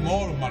becoming even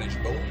more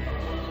unmanageable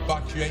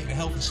by creating a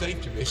health and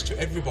safety risk to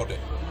everybody.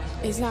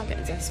 He's now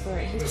getting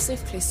desperate. He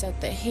specifically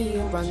said that he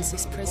runs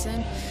this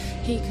prison,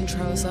 he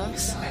controls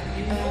us,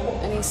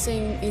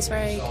 and he's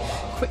very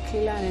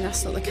quickly learning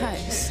that's not the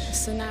case.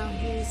 So now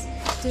he's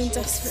doing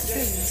desperate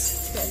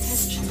things to get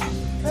attention.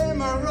 Hey,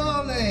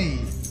 Morale!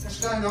 What's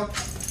going on?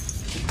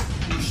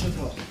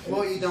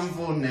 What are you done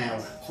for now?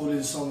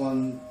 Calling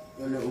someone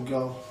a little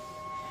girl.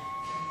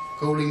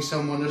 Calling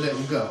someone a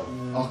little girl?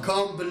 I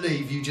can't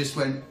believe you just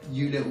went,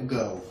 you little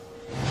girl.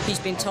 He's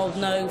been told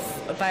no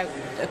about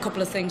a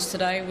couple of things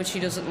today, which he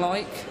doesn't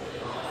like,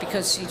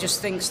 because he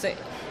just thinks that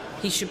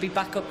he should be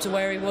back up to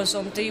where he was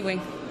on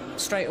D-Wing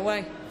straight away.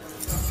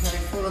 Okay,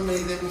 follow me,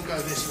 then we'll go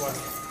this way.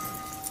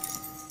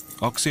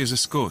 Oxy is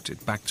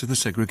escorted back to the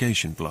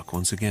segregation block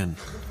once again.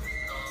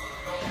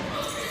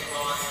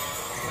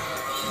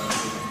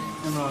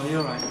 Emma, you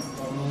all right?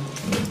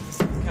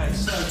 Okay,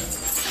 so,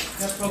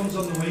 you have problems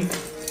on the wing?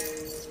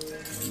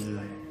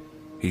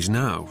 He's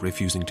now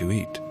refusing to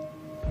eat.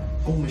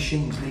 All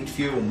machines need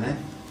fuel, man.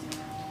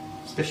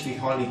 Especially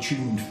highly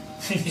tuned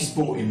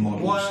sporting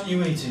models. Why aren't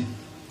you eating?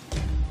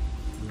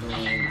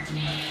 Pardon?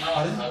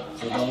 I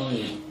don't want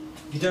to eat.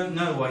 You don't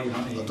know why you're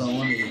not eating? I don't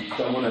want to eat.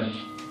 Don't want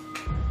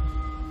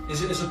to.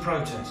 Is it as a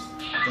protest?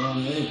 I don't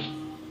want to eat.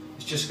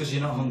 It's just because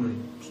you're not hungry?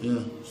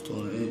 Yeah, just don't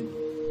want to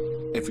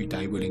eat. Every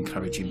day we'll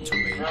encourage him to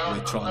eat,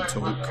 we'll try and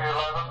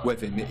talk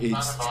with him. It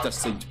does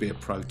seem to be a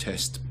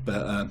protest,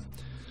 but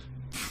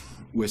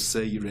we'll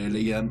see,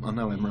 really. I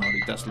know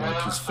Emirati does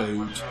like his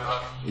food,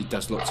 he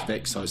does lots of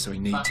exercise, so he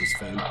needs his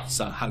food.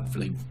 So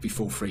hopefully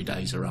before 3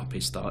 days are up,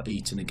 he'll start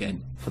eating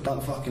again. If I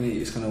don't fucking eat,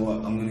 it's going to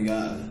work. I'm going to get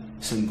out of it.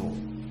 Simple.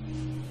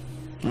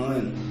 You know what I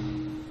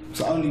mean? It's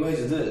the only way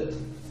to do it.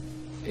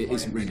 It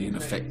isn't really an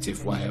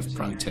effective way of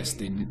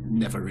protesting,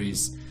 never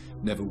is,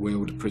 never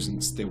will. The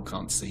prison still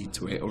can't see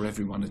to it, or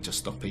everyone would just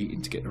stop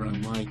eating to get their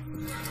own way.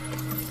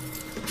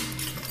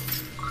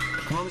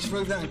 Come on, let's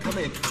move down, come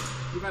in.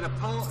 We've had a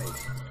party.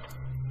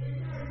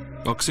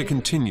 Oxy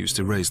continues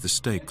to raise the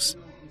stakes.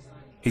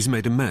 He's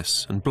made a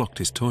mess and blocked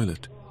his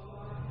toilet.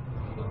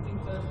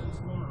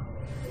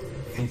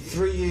 In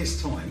 3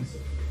 years' time,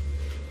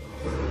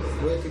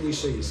 where can you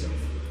see yourself?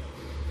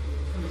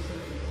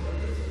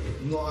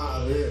 Not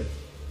out of here.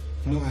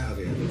 Not out of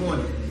here. Why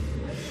not?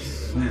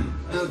 Now,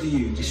 how do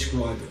you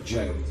describe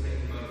jail?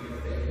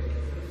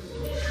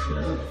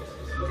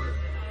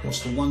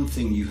 What's the one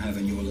thing you have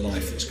in your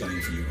life that's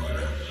going for you right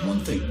now?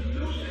 One thing.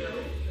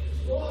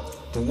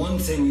 The one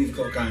thing you've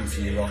got going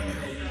for you right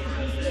now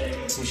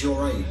is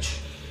your age.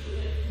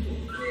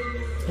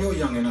 You're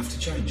young enough to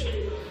change.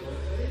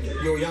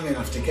 You're young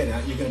enough to get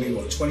out. You're going to be,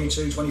 what,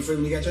 22, 23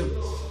 when you get to?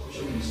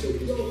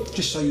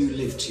 Just so you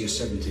live to your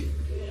 70.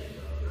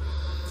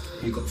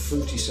 You've got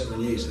 47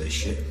 years of this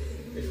shit.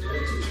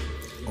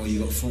 Or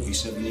you've got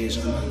 47 years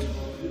on road.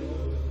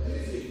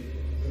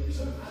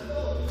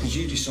 because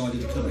you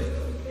decided to come here.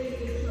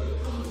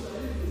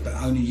 But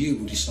only you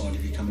will decide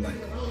if you come back.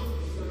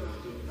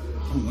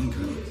 I'm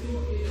wanking up.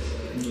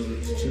 No,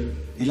 it's true.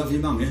 You love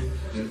your mum, yeah?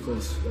 Yeah, of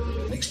course.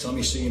 Next time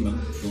you see your mum,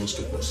 what's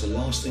the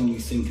last thing you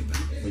think about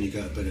when you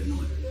go to bed at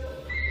night?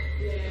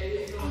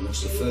 And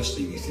what's the first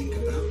thing you think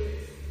about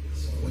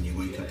when you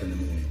wake up in the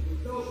morning?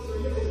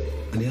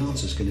 And the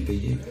answer's going to be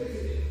you.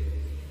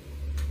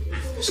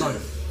 So,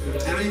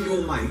 how many of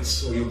your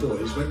mates or your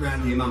boys went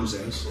round to your mum's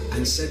house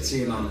and said to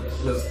your mum,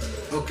 look,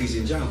 Ocky's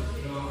in jail,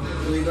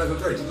 will you go for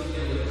bread?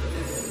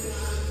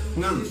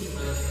 None.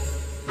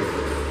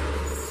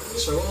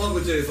 So what I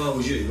would do if I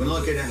was you, when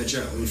I get out of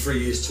jail in 3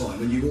 years' time,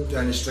 when you walk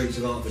down the streets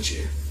of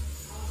Hertfordshire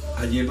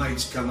and your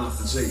mates come up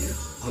and see you,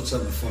 I'd tell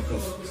them to fuck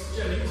off.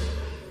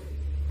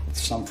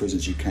 Some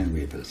prisons you can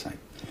rehabilitate.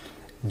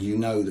 You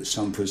know that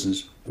some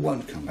prisoners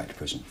won't come back to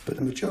prison, but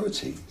the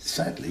majority,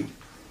 sadly,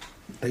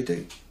 they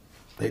do.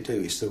 They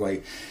do. It's the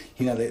way,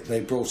 you know,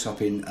 they're brought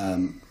up in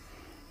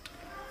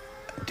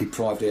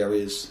deprived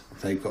areas.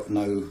 They've got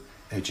no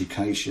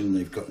education.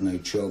 They've got no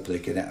job. They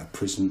get out of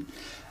prison,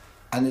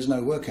 and there's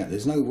no work out.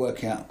 There's no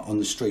work out on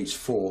the streets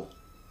for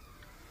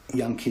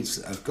young kids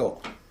that have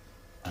got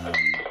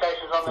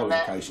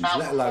qualifications,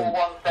 let alone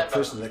a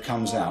prisoner that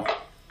comes out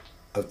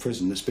of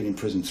prison that's been in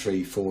prison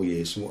 3-4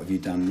 years. And what have you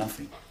done?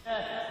 Nothing.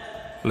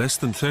 Less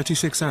than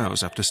 36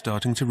 hours after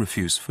starting to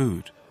refuse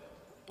food,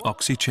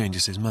 Oxy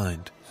changes his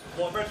mind.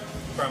 White bread?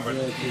 Brown bread?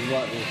 Yeah,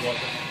 white bread.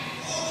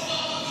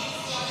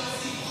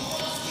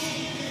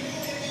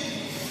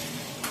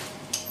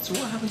 So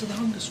what happened to the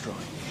hunger strike?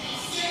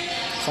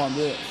 Can't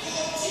do it.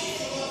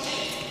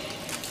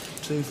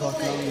 Too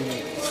fucking hungry,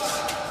 mate.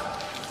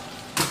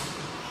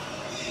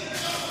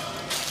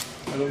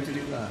 How long did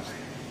it last?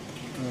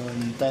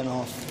 Day and a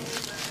half.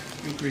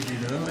 You're greedy,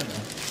 though, aren't you?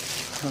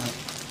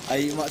 I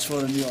eat much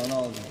more than you on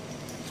ours.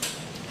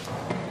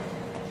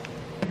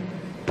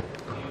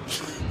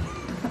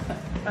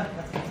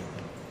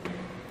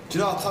 Do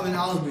you know I'm coming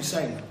out of me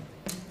saying that?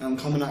 I'm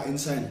coming out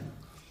insane.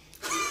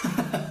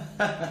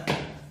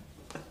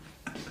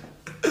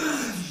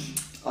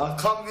 I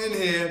come in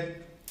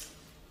here,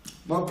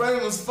 my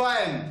brain was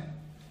fine.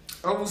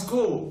 I was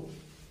cool.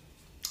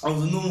 I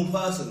was a normal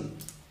person.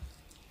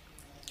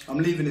 I'm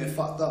leaving it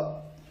fucked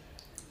up.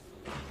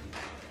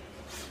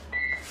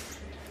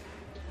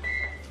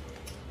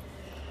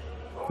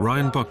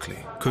 Ryan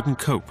Buckley couldn't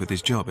cope with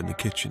his job in the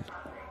kitchen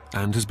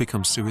and has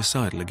become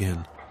suicidal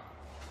again.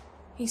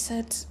 He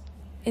said,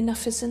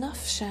 enough is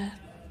enough, Cher.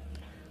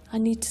 I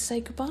need to say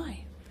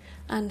goodbye,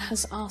 and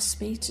has asked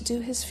me to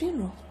do his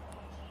funeral.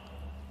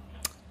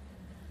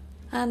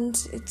 And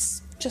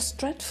it's just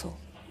dreadful.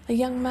 A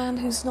young man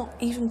who's not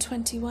even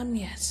 21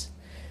 yet,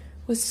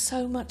 with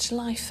so much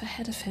life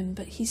ahead of him,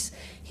 but he's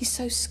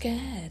so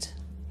scared.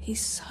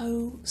 He's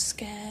so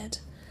scared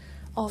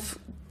of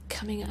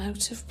coming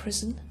out of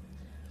prison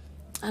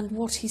and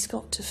what he's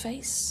got to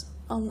face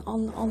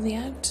on the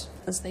out,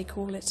 as they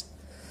call it.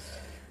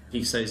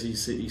 He says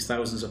he's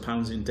thousands of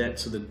pounds in debt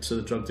to the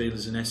drug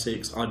dealers in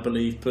Essex. I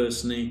believe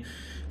personally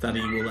that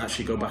he will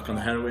actually go back on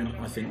the heroin.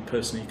 I think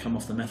personally he'll come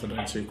off the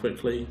methadone too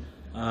quickly.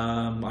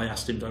 I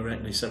asked him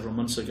directly several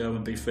months ago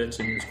and be fit,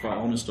 and he was quite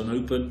honest and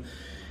open.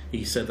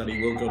 He said that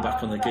he will go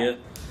back on the gear,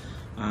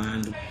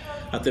 and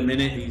at the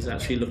minute he's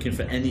actually looking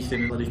for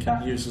anything that he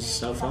can use as a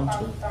self-harm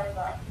tool.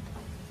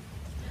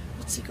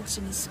 What's he got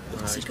in his...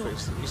 What's he got?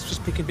 He's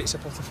just picking bits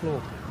up off the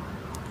floor.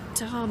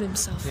 To harm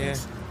himself Yeah.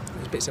 with?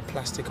 There's bits of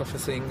plastic off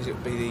of things. It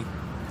would be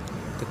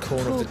the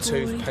corner Poor of the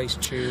boy.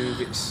 toothpaste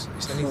tube. It's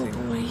anything.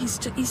 Poor boy, he's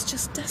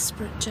just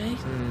desperate, Jay.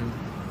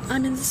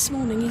 And then this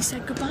morning he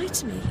said goodbye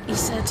to me. He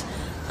said,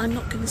 I'm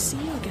not going to see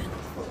you again.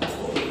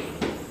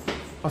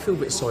 I feel a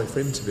bit sorry for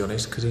him, to be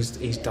honest, because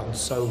he's done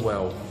so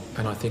well,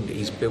 and I think that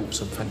he's built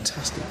some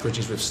fantastic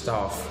bridges with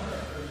staff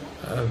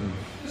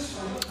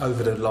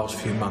over the last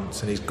few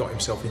months, and he's got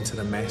himself into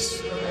the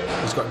mess.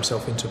 He's got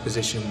himself into a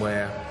position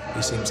where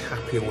he seems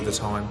happy all the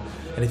time,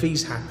 and if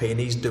he's happy and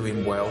he's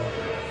doing well,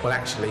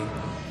 actually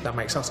that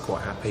makes us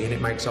quite happy, and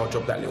it makes our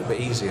job that little bit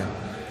easier.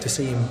 To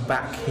see him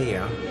back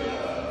here,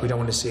 we don't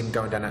want to see him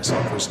going down that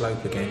slippery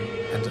slope again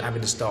and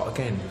having to start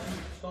again.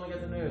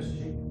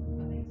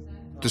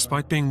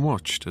 Despite being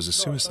watched as a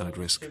suicide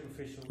risk,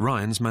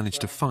 Ryan's managed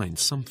to find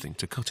something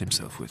to cut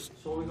himself with.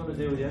 So what are we going to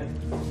do with you?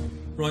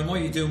 Ryan, what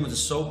are you doing with the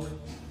soap?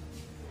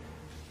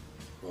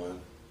 Ryan,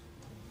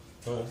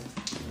 what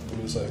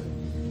do you say?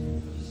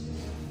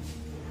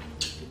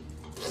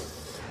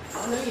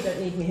 I know you don't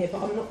need me here,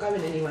 but I'm not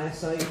going anywhere,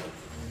 so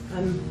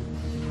I'm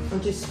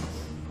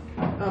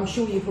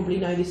sure you probably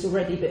know this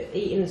already, but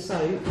eating the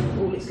soap,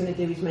 all it's going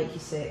to do is make you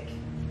sick.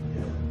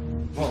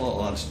 What a lot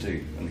of lads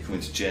do when they come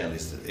into jail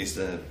is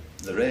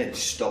their age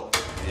stop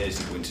the age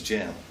they go into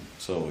jail.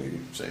 So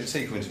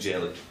say you come into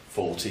jail at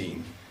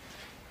 14,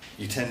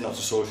 you tend not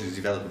to socially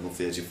develop above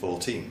the age of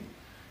 14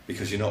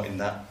 because you're not in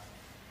that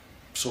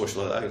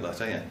social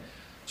outlet, are you?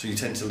 So you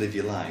tend to live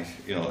your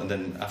life, you know, and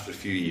then after a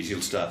few years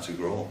you'll start to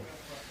grow up.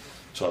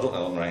 So I don't know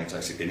how long Ryan's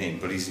actually been in,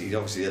 but he's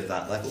obviously at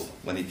that level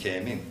when he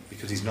came in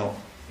because he's not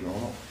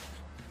grown up.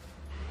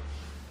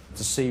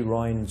 To see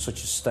Ryan in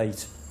such a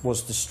state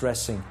was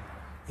distressing.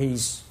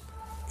 He's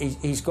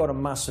got a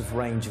massive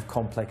range of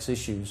complex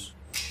issues.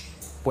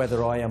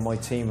 Whether I and my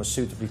team are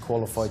suitably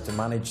qualified to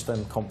manage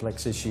them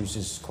complex issues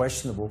is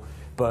questionable,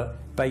 but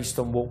based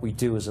on what we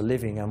do as a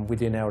living and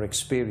within our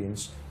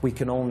experience, we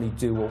can only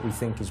do what we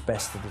think is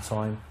best at the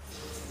time.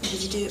 Who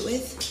did you do it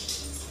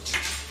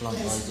with? Blunt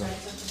razor.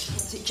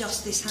 Was it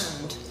just this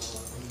hand?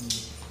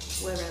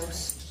 Where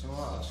else?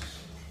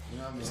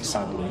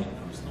 Sadly,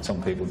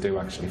 some people do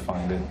actually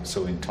find it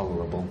so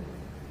intolerable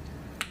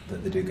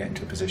that they do get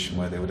into a position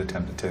where they would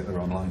attempt to take their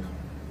own life.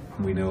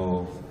 We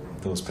know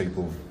those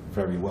people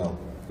very well.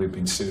 We've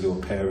been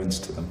pseudo-parents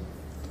to them.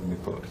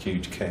 We've put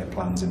huge care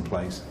plans in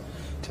place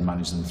to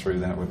manage them through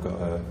that. We've got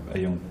a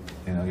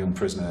young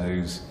prisoner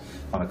who's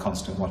on a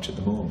constant watch at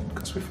the moment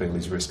because we feel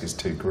his risk is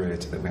too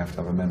great that we have to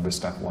have a member of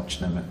staff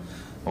watching him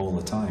all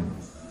the time.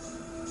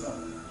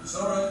 It's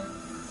all right.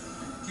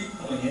 Keep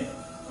pulling it.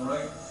 All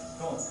right.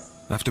 Come on.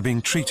 After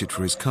being treated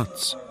for his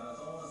cuts,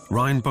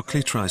 Ryan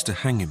Buckley tries to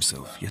hang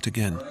himself yet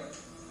again.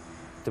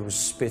 There was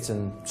spit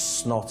and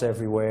snot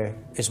everywhere.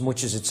 As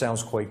much as it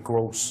sounds quite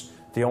gross,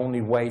 the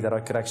only way that I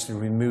could actually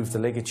remove the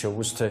ligature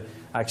was to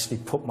actually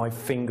put my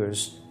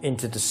fingers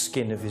into the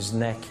skin of his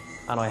neck,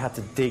 and I had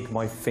to dig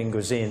my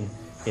fingers in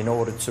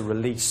order to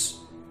release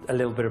a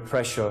little bit of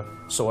pressure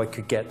so I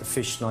could get the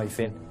fish knife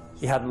in.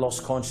 He had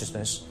lost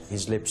consciousness.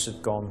 His lips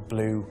had gone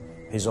blue,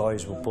 his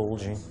eyes were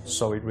bulging,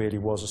 so it really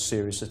was a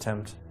serious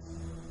attempt.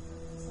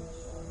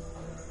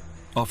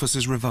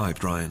 Officers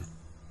revived Ryan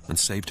and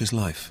saved his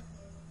life.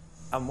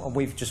 And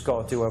we've just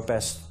got to do our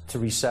best to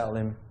resettle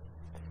him,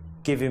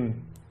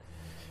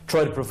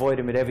 try to provide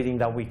him with everything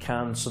that we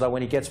can so that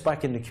when he gets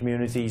back in the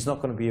community, he's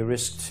not going to be a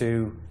risk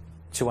to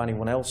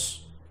anyone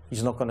else.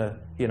 He's not going to,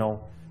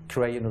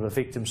 create another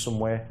victim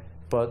somewhere,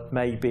 but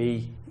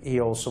maybe he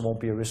also won't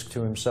be a risk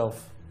to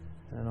himself,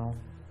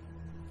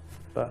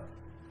 But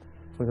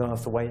we're going to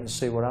have to wait and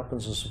see what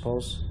happens, I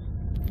suppose.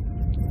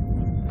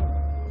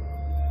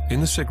 In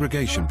the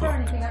segregation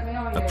block,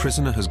 a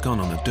prisoner has gone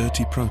on a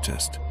dirty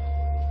protest.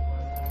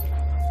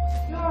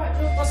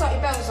 What's that,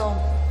 your bell's on?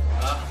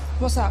 Huh?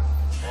 What's that?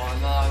 Oh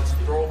no, it's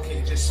broke,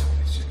 it just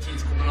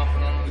keeps coming up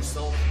and on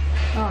itself.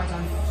 Alright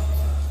then.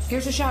 Give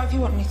us a shout if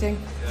you want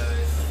anything. Yeah.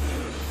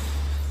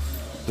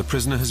 The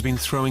prisoner has been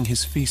throwing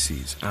his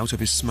feces out of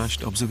his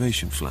smashed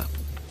observation flap.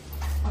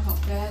 I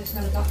can't bear the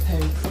smell of that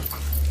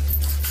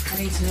poo. I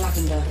need some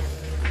lavender.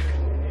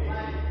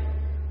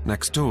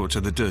 Next door to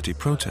the dirty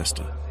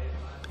protester,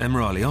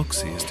 Emirali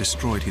Oxy has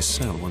destroyed his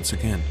cell once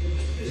again.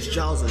 This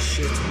jail's a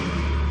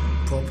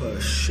shithole. Proper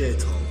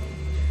shithole.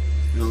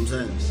 You know what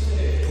I'm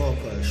saying?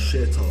 Proper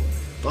shithole.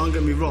 Don't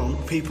get me wrong,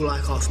 people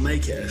like us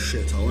make it a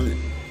shithole, innit?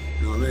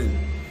 You know what I mean?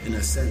 In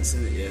a sense,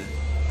 innit, yeah?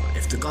 But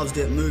if the govs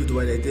didn't move the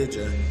way they did,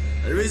 yeah?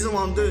 The reason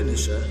why I'm doing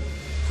this, yeah?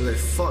 Because they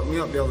fucked me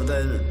up the other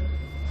day, innit?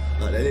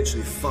 Like, they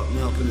literally fucked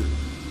me up, innit?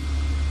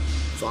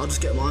 So I'll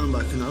just get my own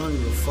back and I don't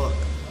give a fuck.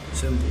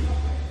 Simple.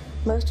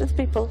 Most of the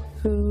people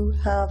who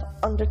have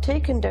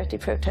undertaken dirty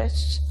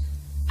protests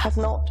have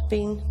not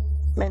been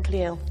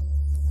mentally ill.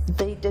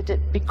 They did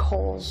it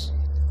because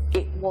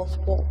it was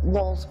what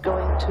was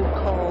going to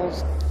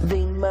cause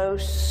the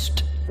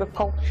most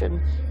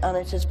repulsion, and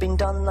it has been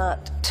done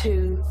that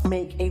to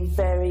make a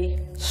very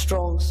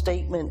strong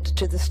statement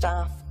to the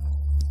staff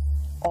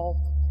of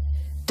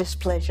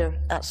displeasure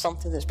at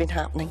something that's been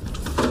happening.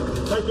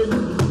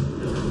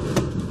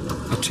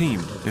 A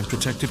team in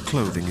protective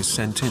clothing is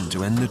sent in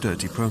to end the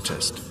dirty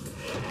protest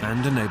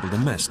and enable the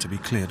mess to be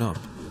cleared up.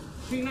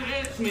 You think that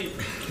hurts me? You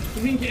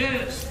think it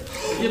hurts?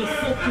 You're a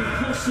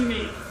fucking pussy,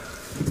 mate.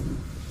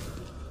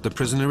 The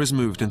prisoner is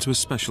moved into a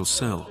special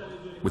cell,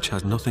 which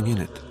has nothing in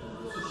it.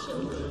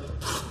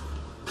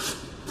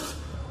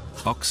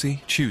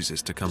 Oxy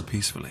chooses to come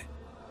peacefully.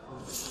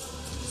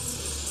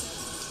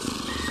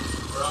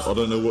 I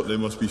don't know what they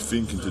must be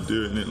thinking to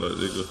do it, like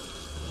they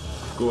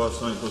go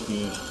outside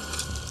fucking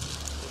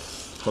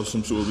have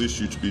some sort of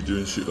issue to be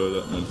doing shit like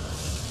that, man.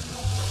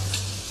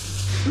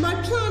 My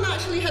plan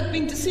actually had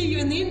been to see you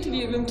in the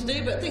interview room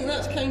today, but I think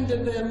that's kind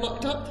of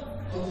mucked up.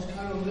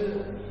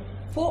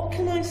 What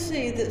can I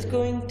say that's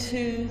going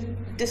to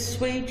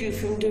dissuade you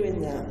from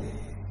doing that?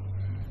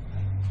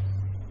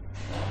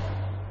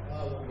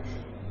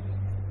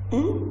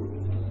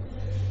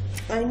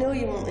 I know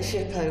you want the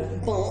ship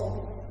out, but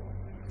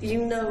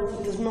you know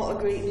there's not a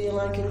great deal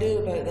I can do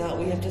about that.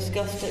 We have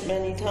discussed it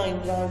many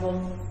times. I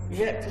will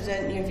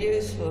represent your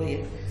views for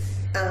you.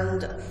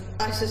 And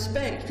I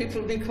suspect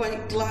people will be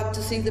quite glad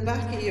to see the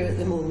back of you at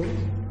the moment.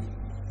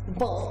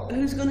 But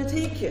who's going to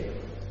take you?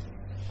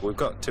 We've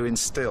got to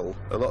instill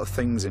a lot of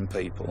things in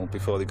people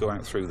before they go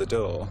out through the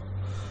door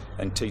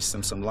and teach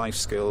them some life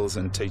skills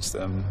and teach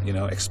them,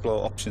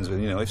 explore options.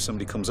 If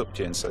somebody comes up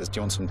to you and says, do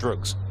you want some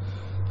drugs?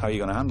 How are you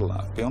going to handle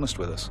that? Be honest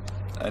with us.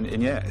 And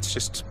yeah, it's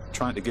just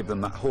trying to give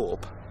them that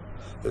hope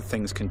that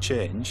things can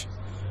change,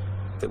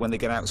 that when they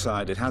get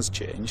outside it has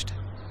changed,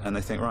 and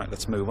they think, right,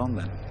 let's move on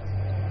then.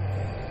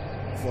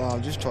 Well,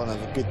 I'm just trying to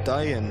have a good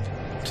day and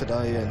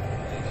today, and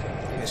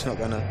it's not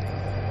going to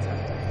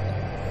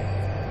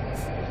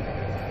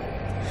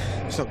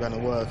It's not going to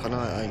work, I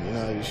know it ain't, you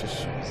know, it's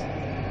just...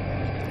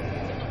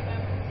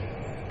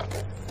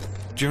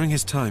 During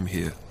his time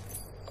here,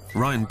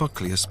 Ryan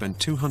Buckley has spent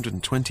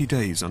 220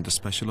 days under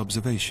special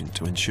observation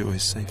to ensure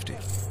his safety.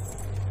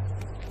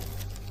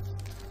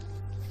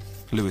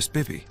 Lewis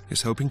Bibby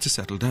is hoping to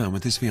settle down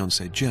with his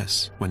fiancée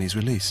Jess when he's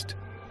released.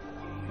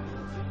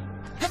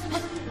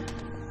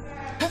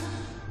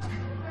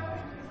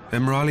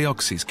 Emrali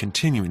Oxy's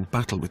continuing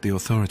battle with the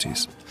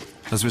authorities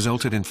has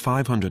resulted in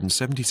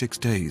 576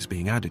 days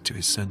being added to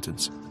his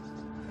sentence.